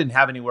 he really didn't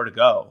have anywhere to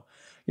go.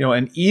 You know,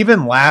 and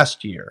even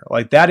last year,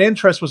 like that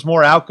interest was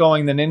more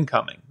outgoing than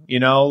incoming. You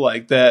know,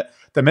 like the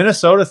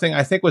Minnesota thing,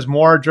 I think, was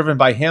more driven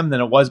by him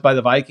than it was by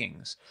the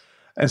Vikings.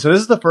 And so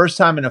this is the first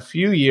time in a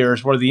few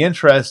years where the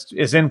interest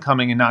is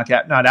incoming and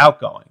not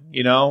outgoing.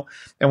 You know,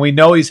 and we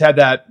know he's had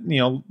that, you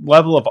know,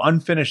 level of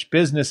unfinished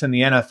business in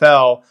the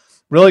NFL,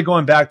 really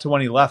going back to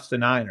when he left the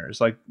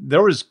Niners. Like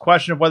there was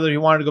question of whether he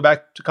wanted to go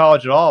back to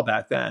college at all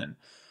back then.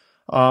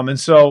 And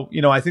so,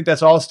 you know, I think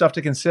that's all stuff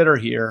to consider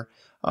here.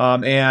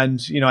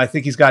 And, you know, I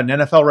think he's got an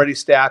NFL-ready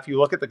staff. You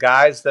look at the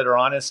guys that are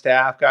on his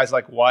staff, guys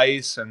like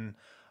Weiss and,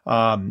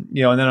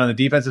 you know, and then on the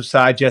defensive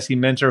side, Jesse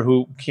Minter,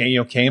 who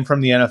came from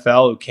the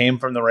NFL, who came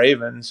from the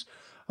Ravens.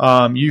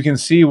 You can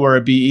see where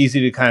it'd be easy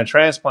to kind of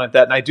transplant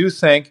that. And I do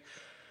think,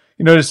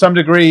 you know, to some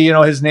degree, you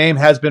know, his name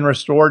has been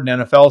restored in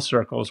NFL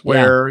circles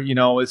where, you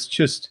know, it's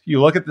just, you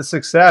look at the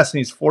success and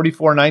he's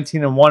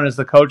 44-19-1 as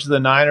the coach of the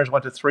Niners,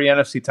 went to 3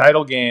 NFC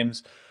title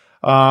games.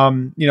 You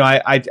know,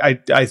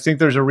 I think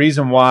there's a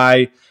reason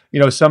why, you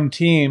know, some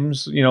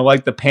teams, you know,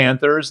 like the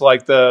Panthers,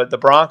 like the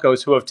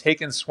Broncos, who have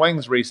taken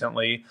swings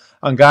recently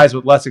on guys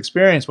with less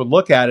experience, would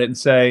look at it and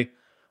say,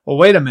 well,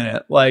 wait a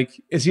minute,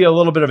 like, is he a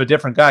little bit of a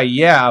different guy?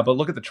 Yeah, but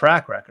look at the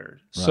track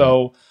record. Right.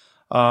 So,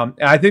 and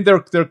I think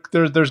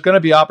there's going to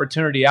be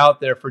opportunity out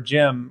there for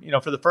Jim. You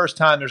know, for the first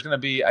time, there's going to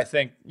be, I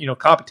think, you know,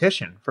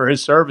 competition for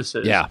his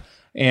services. Yeah.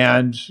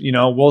 And, you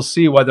know, we'll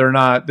see whether or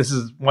not this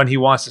is when he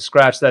wants to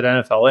scratch that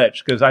NFL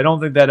itch, because I don't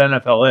think that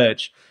NFL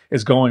itch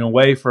is going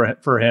away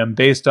for him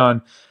based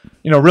on,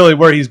 you know, really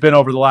where he's been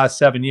over the last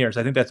 7 years.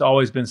 I think that's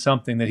always been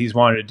something that he's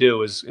wanted to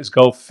do is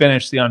go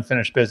finish the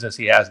unfinished business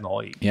he has in the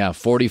league. Yeah,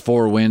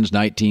 44 wins,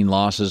 19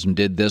 losses, and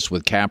did this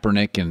with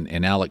Kaepernick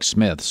and Alex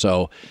Smith.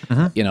 So,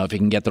 you know, if he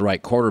can get the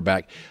right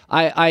quarterback.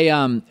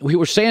 We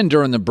were saying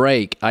during the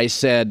break, I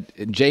said,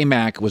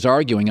 J-Mac was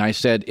arguing, I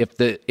said, if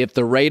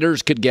the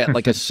Raiders could get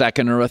like a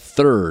second or a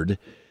third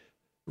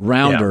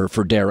rounder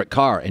for Derek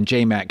Carr. And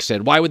J-Mac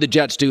said, why would the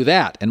Jets do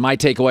that? And my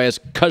takeaway is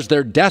because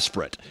they're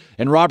desperate.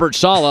 And Robert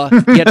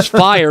Saleh gets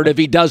fired if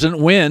he doesn't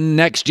win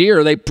next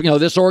year.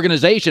 This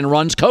organization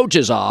runs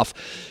coaches off.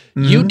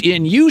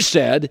 You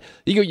said,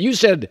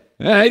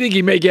 I think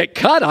he may get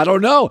cut. I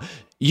don't know.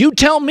 You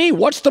tell me,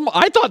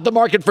 I thought the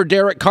market for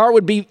Derek Carr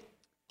would be,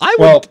 I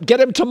would get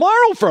him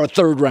tomorrow for a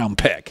third-round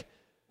pick.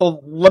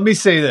 Well, let me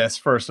say this,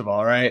 first of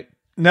all, right?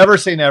 Never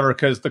say never,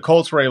 because the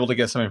Colts were able to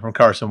get something from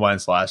Carson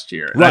Wentz last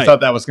year. And I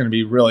thought that was going to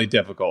be really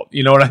difficult.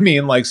 You know what I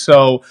mean? Like,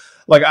 so,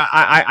 like,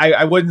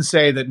 I wouldn't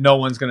say that no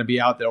one's going to be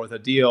out there with a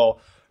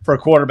deal for a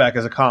quarterback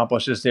as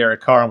accomplished as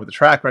Derek Carr and with the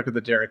track record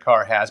that Derek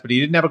Carr has, but he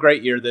didn't have a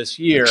great year this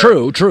year.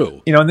 True.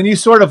 You know, and then you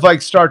sort of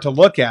like start to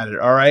look at it,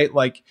 all right?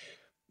 Like,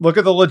 look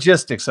at the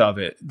logistics of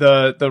it.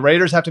 The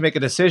Raiders have to make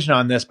a decision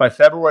on this by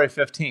February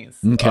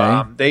 15th.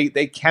 Okay.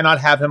 They cannot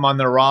have him on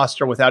their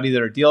roster without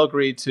either a deal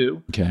agreed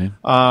to,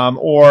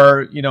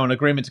 or, you know, an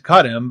agreement to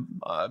cut him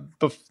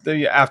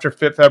after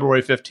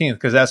February 15th,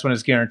 because that's when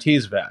his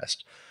guarantees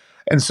vest.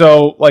 And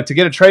so, like, to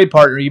get a trade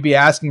partner, you'd be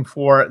asking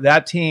for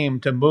that team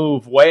to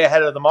move way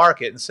ahead of the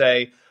market and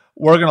say,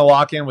 we're going to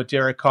lock in with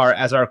Derek Carr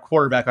as our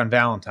quarterback on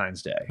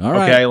Valentine's Day. All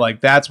right. Okay, like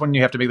that's when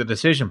you have to make the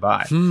decision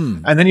by.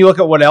 And then you look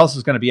at what else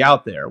is going to be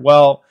out there.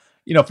 Well,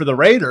 you know, for the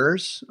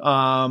Raiders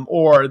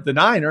or the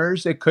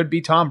Niners, it could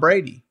be Tom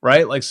Brady,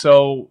 right? Like,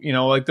 so, you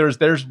know, like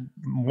there's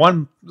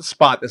one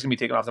spot that's going to be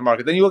taken off the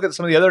market. Then you look at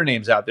some of the other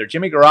names out there: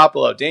 Jimmy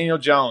Garoppolo, Daniel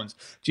Jones,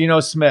 Geno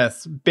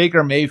Smith,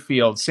 Baker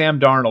Mayfield, Sam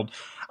Darnold.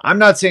 I'm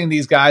not saying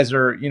these guys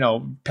are, you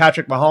know,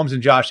 Patrick Mahomes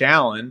and Josh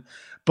Allen,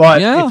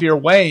 but if you're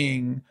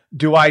weighing,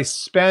 do I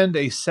spend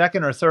a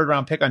second or third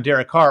round pick on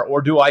Derek Carr,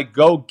 or do I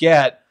go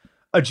get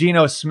a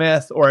Geno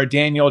Smith or a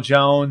Daniel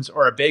Jones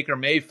or a Baker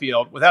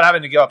Mayfield without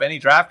having to give up any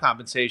draft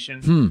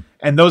compensation?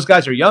 And those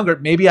guys are younger.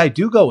 Maybe I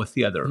do go with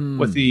the other,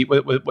 with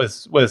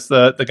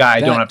the guy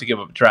I don't have to give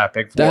up a draft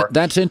pick for.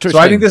 That's interesting.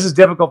 So I think this is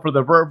difficult for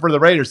the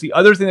Raiders. The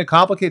other thing that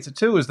complicates it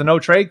too is the no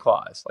trade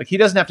clause. Like, he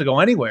doesn't have to go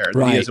anywhere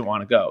that he doesn't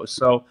want to go.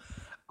 So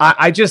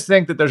I just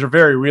think that there's a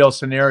very real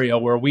scenario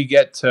where we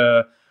get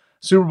to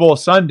Super Bowl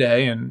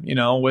Sunday, and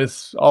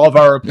with all of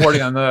our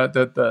reporting on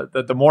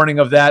the morning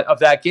of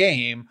that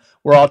game,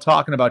 we're all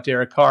talking about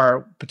Derek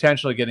Carr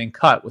potentially getting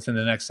cut within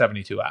the next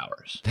 72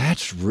 hours.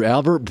 That's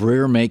Albert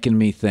Breer making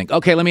me think.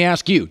 Okay, let me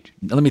ask you.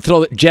 Let me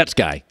throw the Jets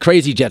guy,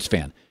 crazy Jets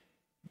fan.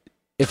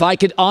 If I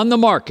could, on the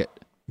market,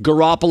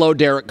 Garoppolo,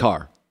 Derek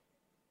Carr.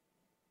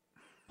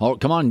 Oh,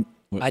 come on.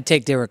 I'd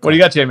take Derek Carr. What do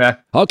you got,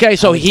 J-Mac? Okay,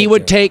 so he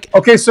would take.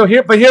 Okay, so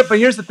here's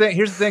the thing.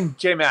 Here's the thing,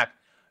 J-Mac.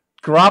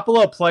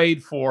 Garoppolo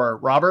played for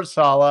Robert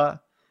Saleh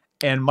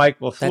and Mike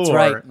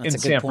LaFleur in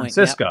San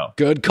Francisco. Yep.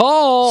 Good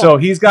call. So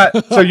he's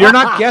got. So you're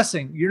not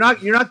guessing. You're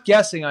not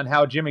guessing on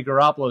how Jimmy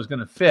Garoppolo is going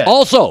to fit.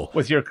 Also,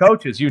 with your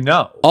coaches,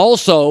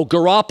 Also,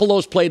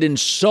 Garoppolo's played in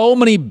so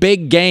many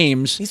big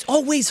games. He's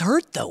always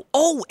hurt, though.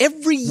 Oh,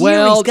 every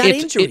year he's got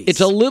injuries.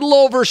 It's a little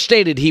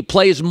overstated. He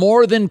plays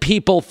more than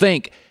people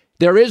think.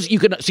 There is. You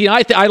can see.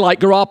 I like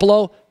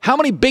Garoppolo. How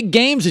many big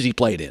games has he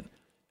played in?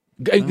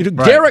 Right.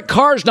 Derek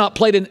Carr's not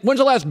played in. When's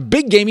the last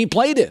big game he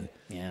played in?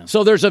 Yeah.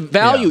 So there's a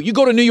value. Yeah. You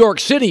go to New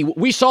York City,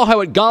 we saw how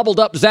it gobbled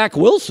up Zach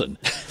Wilson.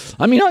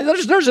 I mean,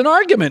 there's an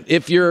argument.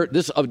 If you're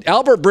this,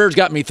 Albert Breer's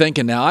got me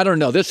thinking now. I don't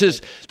know. This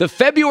is the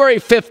February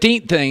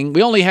 15th thing.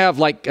 We only have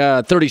like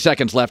 30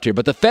 seconds left here,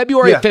 but the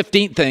February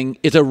 15th thing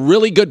is a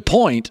really good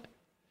point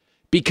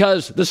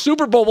because the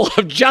Super Bowl will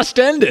have just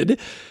ended.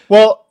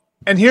 Well,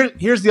 and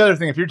here's the other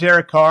thing. If you're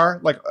Derek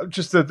Carr,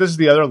 this is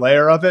the other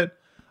layer of it.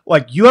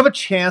 You have a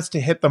chance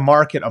to hit the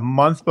market a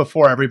month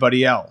before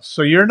everybody else.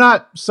 So you're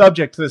not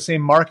subject to the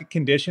same market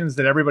conditions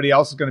that everybody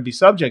else is going to be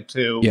subject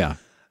to. Yeah.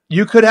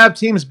 You could have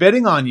teams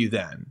bidding on you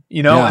then,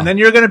 and then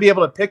you're going to be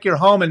able to pick your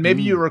home and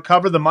maybe you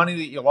recover the money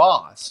that you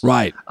lost.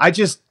 Right. I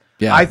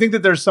think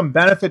that there's some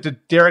benefit to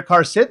Derek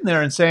Carr sitting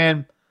there and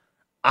saying,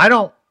 I'm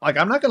not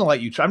going to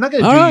let you, I'm not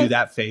going to do you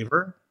that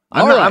favor.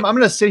 I'm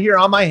going to sit here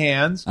on my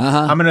hands.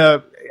 Uh-huh. I'm going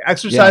to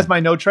exercise my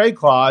no trade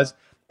clause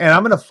and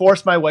I'm going to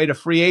force my way to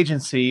free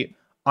agency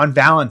on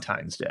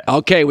Valentine's Day.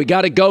 Okay, we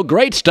got to go.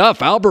 Great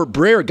stuff. Albert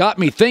Breer got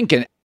me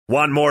thinking.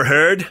 Want more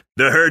Herd?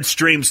 The Herd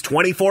streams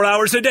 24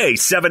 hours a day,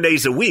 7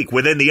 days a week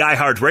within the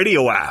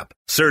iHeartRadio app.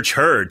 Search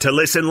Herd to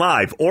listen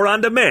live or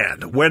on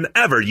demand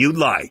whenever you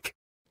like.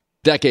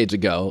 Decades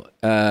ago,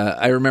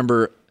 I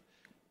remember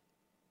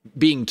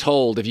being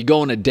told if you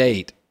go on a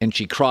date and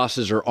she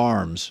crosses her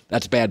arms,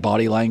 that's bad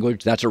body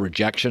language. That's a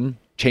rejection.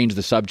 Change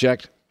the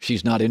subject.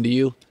 She's not into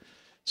you.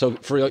 So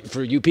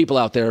for you people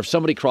out there, if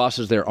somebody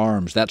crosses their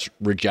arms, that's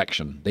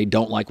rejection. They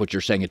don't like what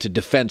you're saying. It's a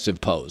defensive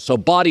pose. So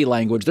body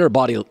language, there are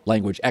body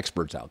language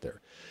experts out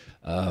there.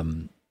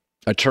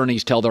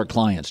 Attorneys tell their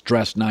clients,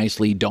 dress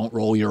nicely, don't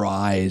roll your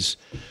eyes,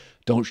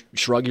 don't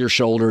shrug your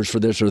shoulders for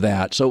this or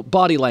that. So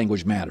body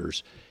language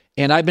matters.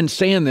 And I've been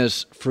saying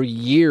this for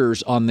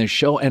years on this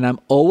show, and I'm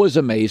always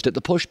amazed at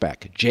the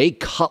pushback. Jay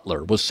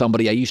Cutler was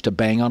somebody I used to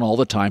bang on all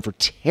the time for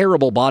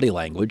terrible body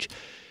language.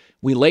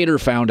 We later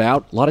found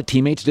out a lot of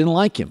teammates didn't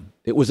like him.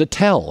 It was a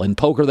tell. In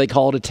poker, they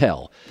call it a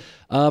tell.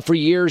 For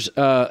years,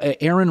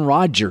 Aaron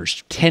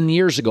Rodgers, 10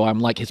 years ago, I'm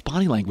like, his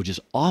body language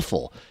is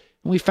awful.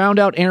 And we found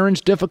out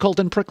Aaron's difficult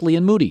and prickly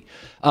and moody.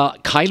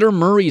 Kyler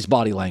Murray's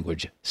body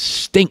language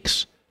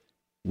stinks.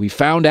 We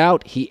found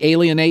out he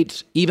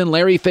alienates even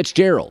Larry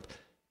Fitzgerald.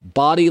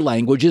 Body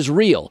language is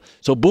real.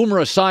 So Boomer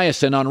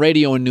Esiason on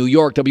radio in New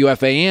York,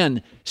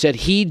 WFAN, said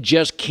he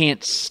just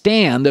can't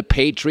stand the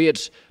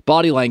Patriots'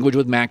 body language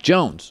with Mac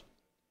Jones.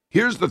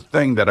 Here's the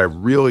thing that I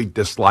really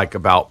dislike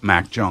about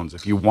Mac Jones,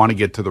 if you want to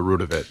get to the root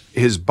of it.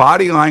 His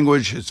body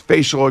language, his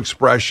facial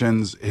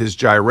expressions, his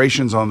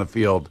gyrations on the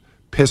field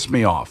piss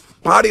me off.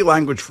 Body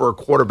language for a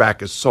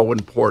quarterback is so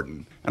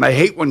important. And I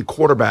hate when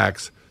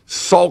quarterbacks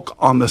sulk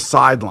on the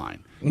sideline.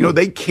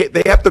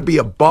 They have to be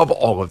above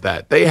all of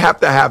that. They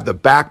have to have the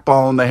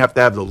backbone. They have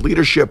to have the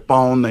leadership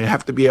bone. They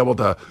have to be able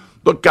to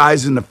look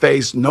guys in the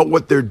face, know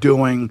what they're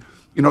doing.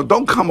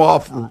 Don't come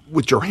off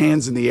with your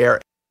hands in the air.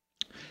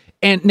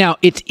 And now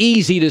it's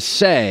easy to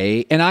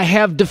say, and I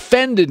have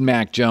defended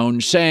Mac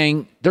Jones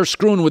saying they're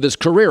screwing with his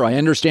career. I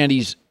understand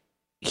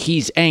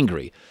he's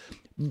angry.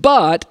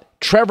 But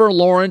Trevor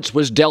Lawrence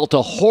was dealt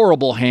a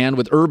horrible hand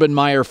with Urban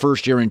Meyer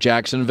first year in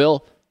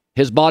Jacksonville.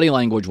 His body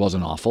language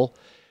wasn't awful.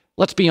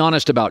 Let's be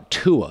honest about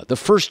Tua. The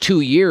first 2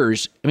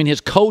 years,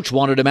 his coach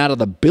wanted him out of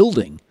the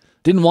building.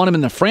 Didn't want him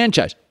in the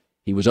franchise.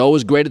 He was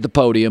always great at the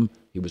podium.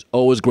 He was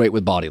always great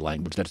with body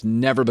language. That's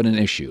never been an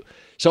issue.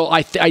 So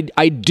I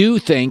do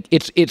think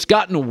it's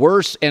gotten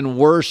worse and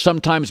worse.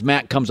 Sometimes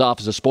Matt comes off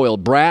as a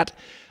spoiled brat.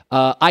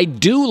 I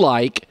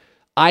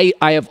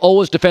have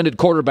always defended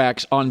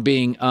quarterbacks on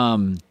being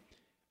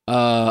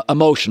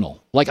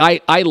emotional.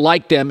 I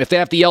like them. If they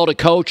have to yell at a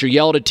coach or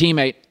yell at a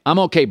teammate, I'm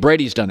okay.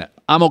 Brady's done it.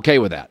 I'm okay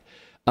with that.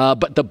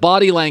 But the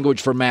body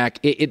language for Mac,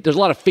 there's a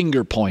lot of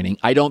finger pointing.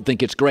 I don't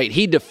think it's great.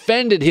 He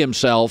defended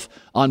himself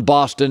on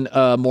Boston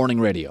morning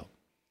radio.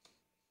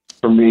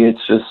 For me, it's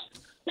just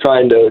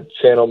trying to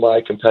channel my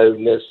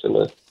competitiveness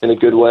in a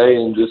good way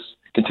and just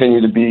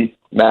continue to be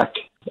Mac.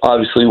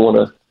 Obviously, want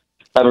to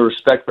have a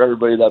respect for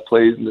everybody that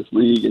plays in this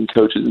league and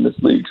coaches in this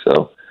league.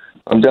 So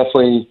I'm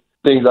definitely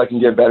things I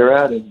can get better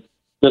at, and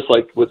just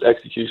like with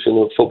execution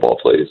of football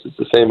plays, it's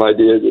the same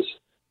idea, just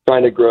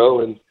trying to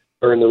grow and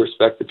earn the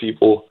respect of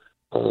people,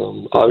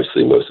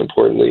 obviously most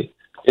importantly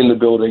in the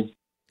building.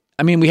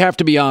 I mean, we have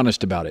to be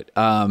honest about it.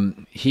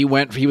 He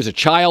was a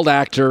child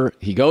actor.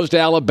 He goes to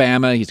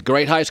Alabama. He's a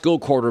great high school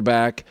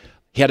quarterback.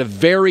 He had a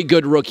very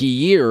good rookie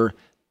year.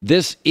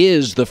 This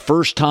is the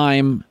first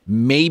time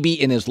maybe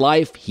in his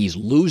life he's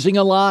losing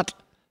a lot.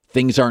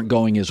 Things aren't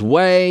going his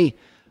way.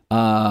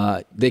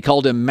 They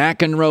called him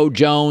McEnroe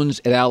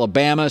Jones at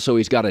Alabama, so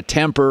he's got a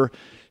temper.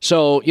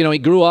 So, he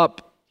grew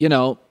up,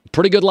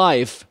 pretty good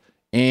life,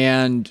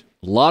 and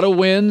a lot of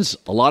wins,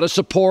 a lot of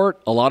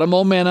support, a lot of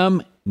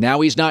momentum.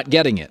 Now he's not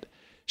getting it.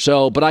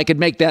 So, but I could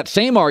make that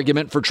same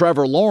argument for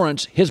Trevor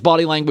Lawrence. His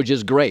body language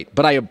is great,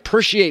 but I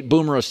appreciate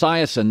Boomer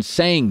Esiason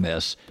saying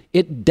this.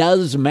 It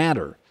does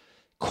matter.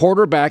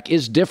 Quarterback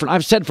is different.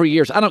 I've said for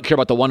years, I don't care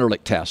about the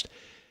Wonderlic test,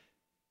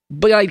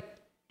 but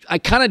I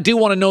kind of do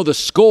want to know the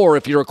score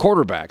if you're a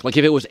quarterback. Like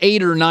if it was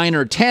 8 or 9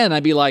 or 10,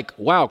 I'd be like,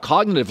 wow,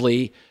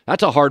 cognitively,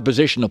 that's a hard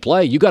position to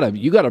play. You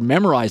gotta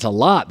memorize a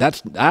lot.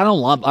 I don't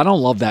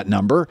love that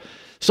number.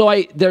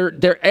 So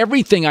they're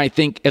everything I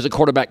think as a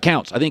quarterback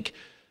counts. I think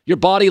your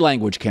body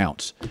language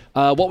counts.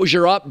 What was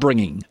your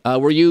upbringing?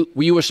 Were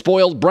you a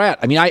spoiled brat?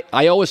 I mean,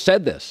 I always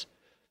said this.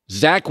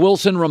 Zach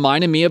Wilson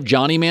reminded me of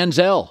Johnny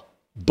Manziel.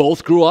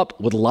 Both grew up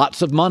with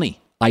lots of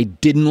money. I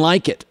didn't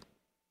like it.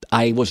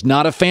 I was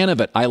not a fan of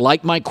it. I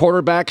like my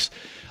quarterbacks.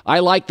 I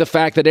like the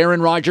fact that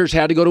Aaron Rodgers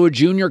had to go to a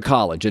junior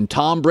college and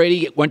Tom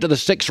Brady went to the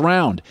 6th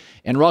round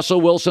and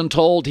Russell Wilson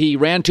told he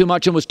ran too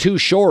much and was too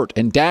short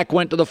and Dak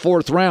went to the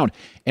 4th round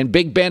and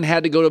Big Ben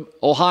had to go to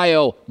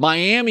Ohio,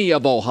 Miami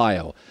of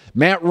Ohio.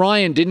 Matt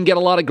Ryan didn't get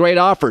a lot of great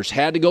offers,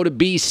 had to go to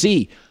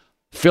BC.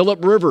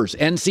 Phillip Rivers,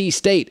 NC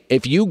State.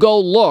 If you go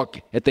look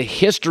at the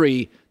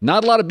history,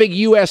 not a lot of big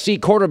USC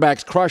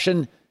quarterbacks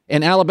crushing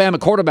and Alabama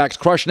quarterbacks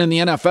crushing in the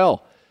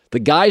NFL. The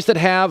guys that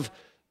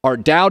are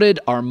doubted,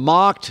 are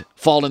mocked,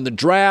 fall in the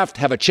draft,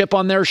 have a chip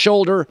on their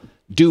shoulder,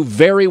 do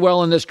very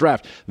well in this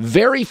draft.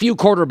 Very few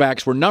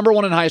quarterbacks were number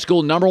 1 in high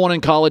school, number 1 in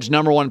college,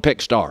 number 1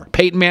 pick star.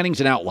 Peyton Manning's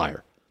an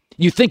outlier.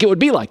 You think it would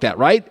be like that,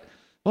 right?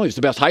 Well, he's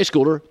the best high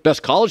schooler,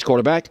 best college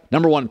quarterback,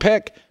 number 1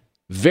 pick.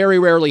 Very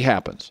rarely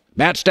happens.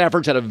 Matt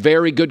Stafford's had a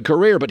very good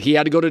career, but he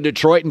had to go to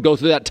Detroit and go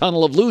through that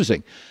tunnel of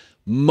losing.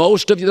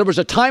 There was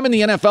a time in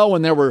the NFL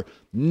when there were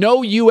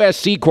no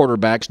USC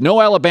quarterbacks,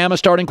 no Alabama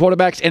starting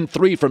quarterbacks, and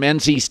 3 from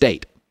NC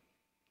State.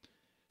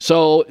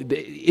 So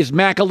is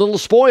Mac a little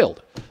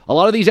spoiled? A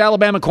lot of these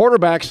Alabama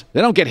quarterbacks,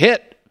 they don't get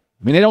hit.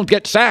 I mean, they don't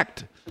get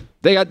sacked.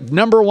 They got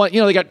number 1,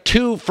 they got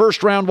 2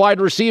 first-round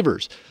wide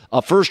receivers,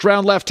 a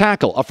first-round left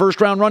tackle, a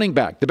first-round running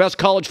back, the best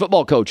college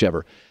football coach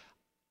ever.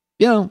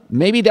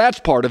 Maybe that's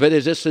part of it,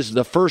 is this is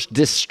the first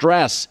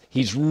distress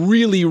he's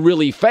really,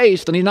 really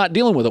faced, and he's not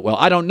dealing with it well.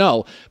 I don't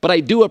know, but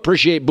I do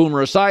appreciate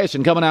Boomer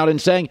Esiason coming out and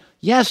saying,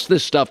 yes,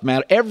 this stuff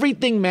matters.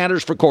 Everything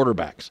matters for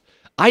quarterbacks.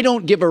 I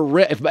don't give a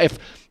rip.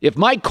 If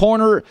my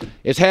corner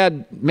has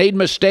made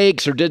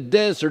mistakes or did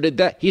this or did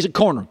that, he's a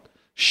corner.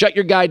 Shut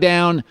your guy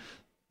down.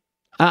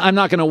 I'm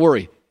not going to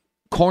worry.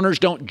 Corners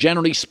don't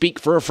generally speak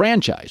for a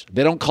franchise.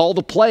 They don't call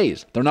the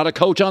plays. They're not a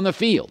coach on the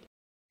field.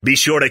 Be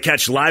sure to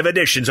catch live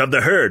editions of The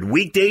Herd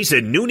weekdays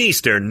at noon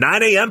Eastern,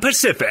 9 a.m.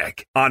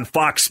 Pacific on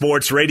Fox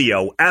Sports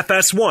Radio,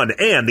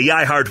 FS1, and the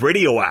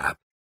iHeartRadio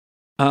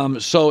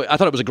app. So I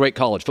thought it was a great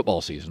college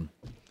football season.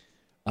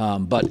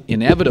 But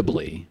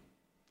inevitably,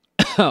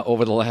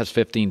 over the last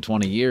 15,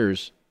 20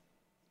 years,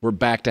 we're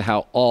back to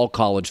how all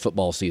college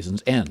football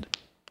seasons end.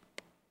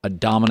 A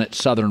dominant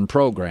Southern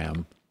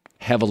program,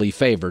 heavily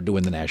favored to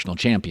win the national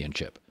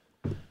championship.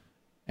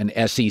 An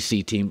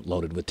SEC team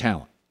loaded with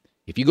talent.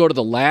 If you go to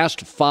the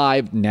last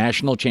 5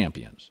 national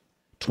champions,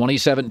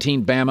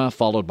 2017 Bama,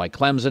 followed by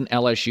Clemson,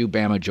 LSU,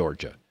 Bama,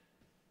 Georgia.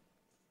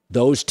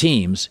 Those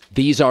teams,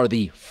 these are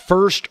the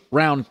first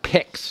round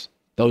picks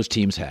those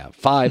teams have.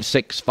 5,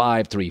 6,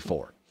 5, 3,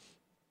 4.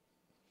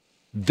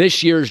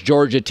 This year's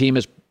Georgia team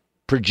is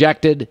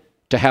projected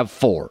to have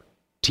 4.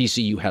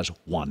 TCU has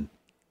 1.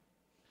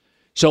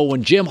 So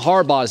when Jim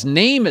Harbaugh's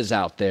name is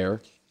out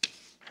there,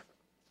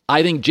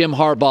 I think Jim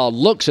Harbaugh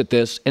looks at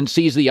this and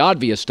sees the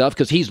obvious stuff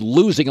because he's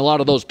losing a lot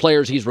of those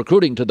players he's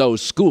recruiting to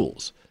those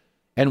schools.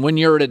 And when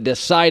you're at a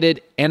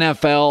decided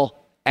NFL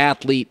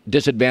athlete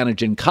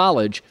disadvantage in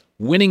college,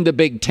 winning the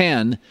Big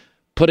Ten,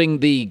 putting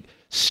the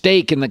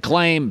stake in the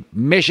claim,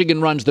 Michigan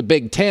runs the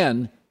Big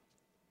Ten,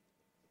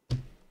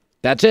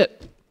 that's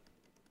it.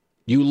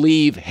 You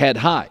leave head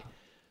high.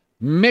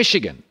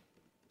 Michigan,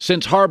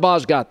 since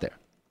Harbaugh's got there,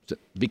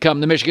 become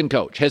the Michigan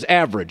coach, has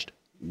averaged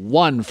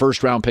 1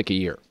 first-round pick a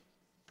year.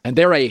 And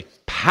they're a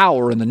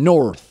power in the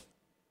North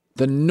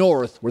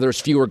where there's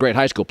fewer great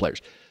high school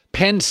players.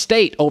 Penn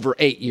State, over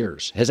 8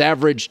 years, has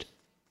averaged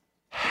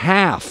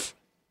half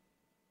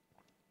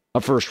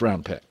a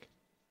first-round pick.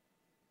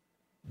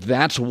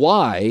 That's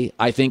why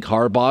I think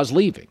Harbaugh's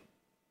leaving,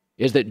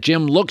 is that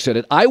Jim looks at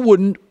it. I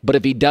wouldn't, but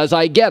if he does,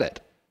 I get it.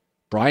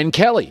 Brian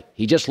Kelly,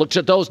 he just looks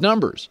at those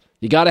numbers.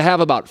 You got to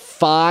have about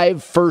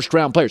 5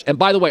 first-round players. And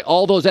by the way,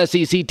 all those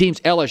SEC teams,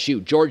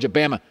 LSU, Georgia,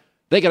 Bama,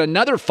 They got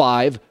another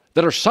 5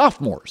 that are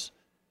sophomores.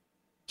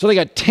 So they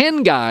got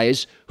 10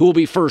 guys who will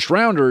be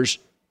first-rounders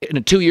in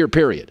a 2-year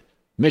period.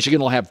 Michigan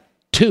will have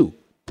 2.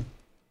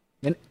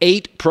 An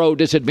 8 pro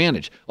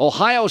disadvantage.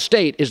 Ohio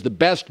State is the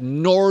best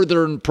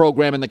northern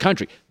program in the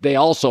country. They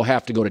also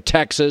have to go to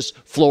Texas,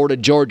 Florida,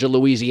 Georgia,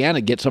 Louisiana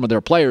to get some of their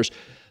players.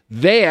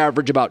 They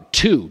average about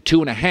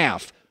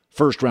 2.5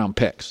 first-round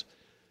picks.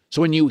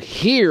 So when you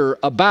hear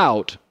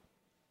about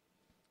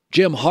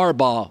Jim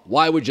Harbaugh,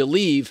 why would you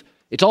leave?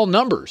 It's all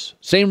numbers.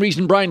 Same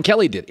reason Brian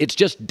Kelly did. It's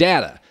just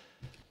data.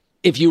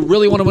 If you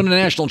really want to win a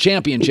national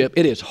championship,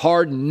 it is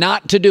hard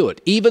not to do it.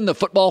 Even the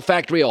football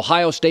factory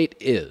Ohio State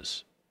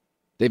is.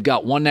 They've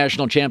got one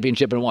national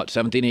championship in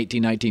 17,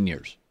 18, 19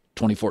 years,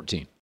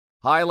 2014.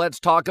 Hi, let's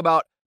talk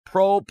about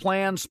Pro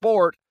Plan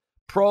Sport.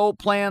 Pro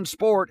Plan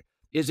Sport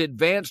is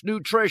advanced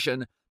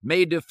nutrition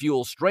made to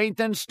fuel strength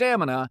and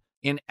stamina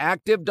in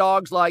active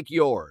dogs like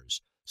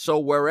yours. So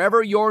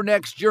wherever your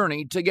next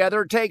journey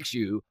together takes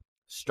you,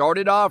 start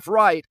it off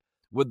right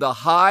with the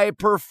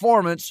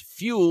high-performance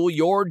fuel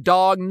your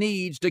dog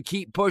needs to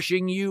keep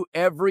pushing you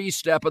every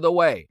step of the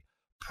way.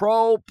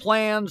 Pro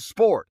Plan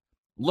Sport.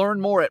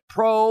 Learn more at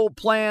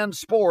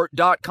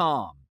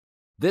ProPlansport.com.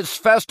 This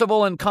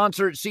festival and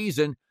concert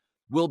season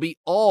will be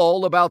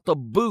all about the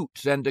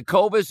boots, and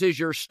Tecovas is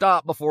your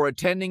stop before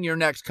attending your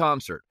next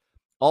concert.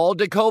 All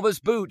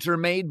Tecovas boots are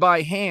made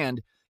by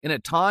hand in a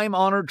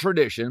time-honored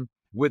tradition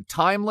with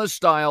timeless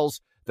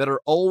styles that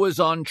are always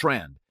on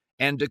trend.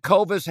 And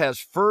Tecovas has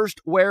first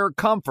wear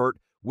comfort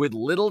with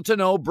little to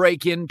no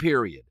break-in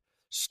period.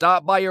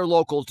 Stop by your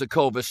local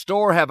Tecovas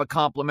store, have a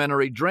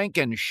complimentary drink,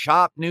 and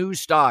shop new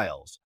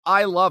styles.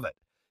 I love it.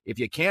 If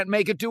you can't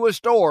make it to a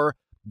store,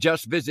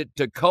 just visit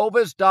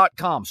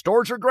Tecovas.com.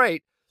 Stores are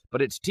great,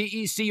 but it's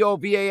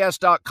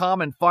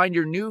Tecovas.com and find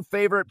your new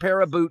favorite pair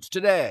of boots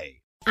today.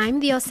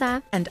 I'm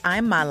Diosa. And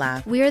I'm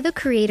Mala. We are the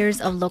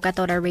creators of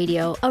Locatora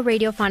Radio, a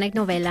radiophonic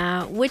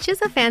novela, which is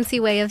a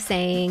fancy way of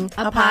saying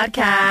a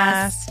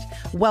podcast.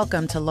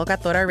 Welcome to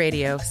Locatora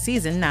Radio,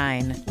 Season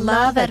 9.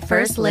 Love at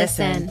first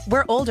listen.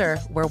 We're older,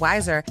 we're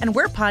wiser, and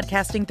we're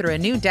podcasting through a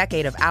new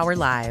decade of our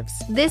lives.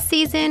 This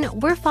season,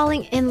 we're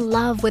falling in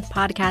love with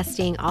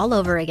podcasting all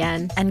over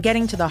again. And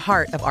getting to the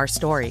heart of our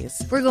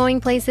stories. We're going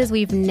places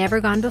we've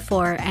never gone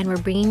before, and we're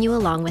bringing you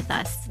along with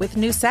us. With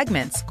new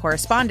segments,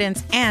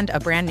 correspondence, and a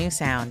brand new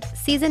sound.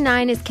 Season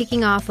 9 is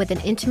kicking off with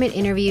an intimate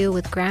interview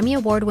with Grammy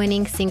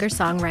Award-winning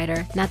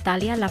singer-songwriter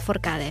Natalia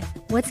Lafourcade.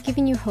 What's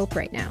giving you hope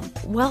right now?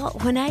 Well,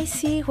 when I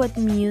see what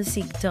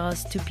music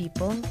does to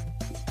people,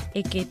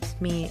 it gives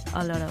me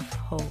a lot of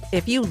hope.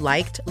 If you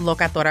liked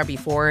Locatora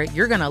before,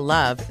 you're going to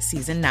love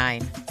Season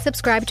 9.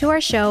 Subscribe to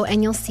our show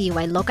and you'll see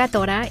why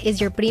Locatora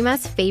is your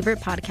prima's favorite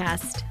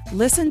podcast.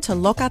 Listen to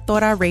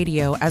Locatora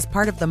Radio as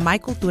part of the My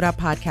Cultura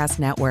Podcast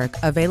Network,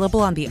 available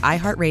on the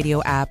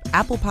iHeartRadio app,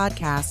 Apple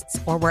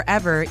Podcasts, or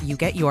wherever you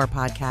get your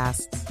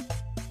podcasts.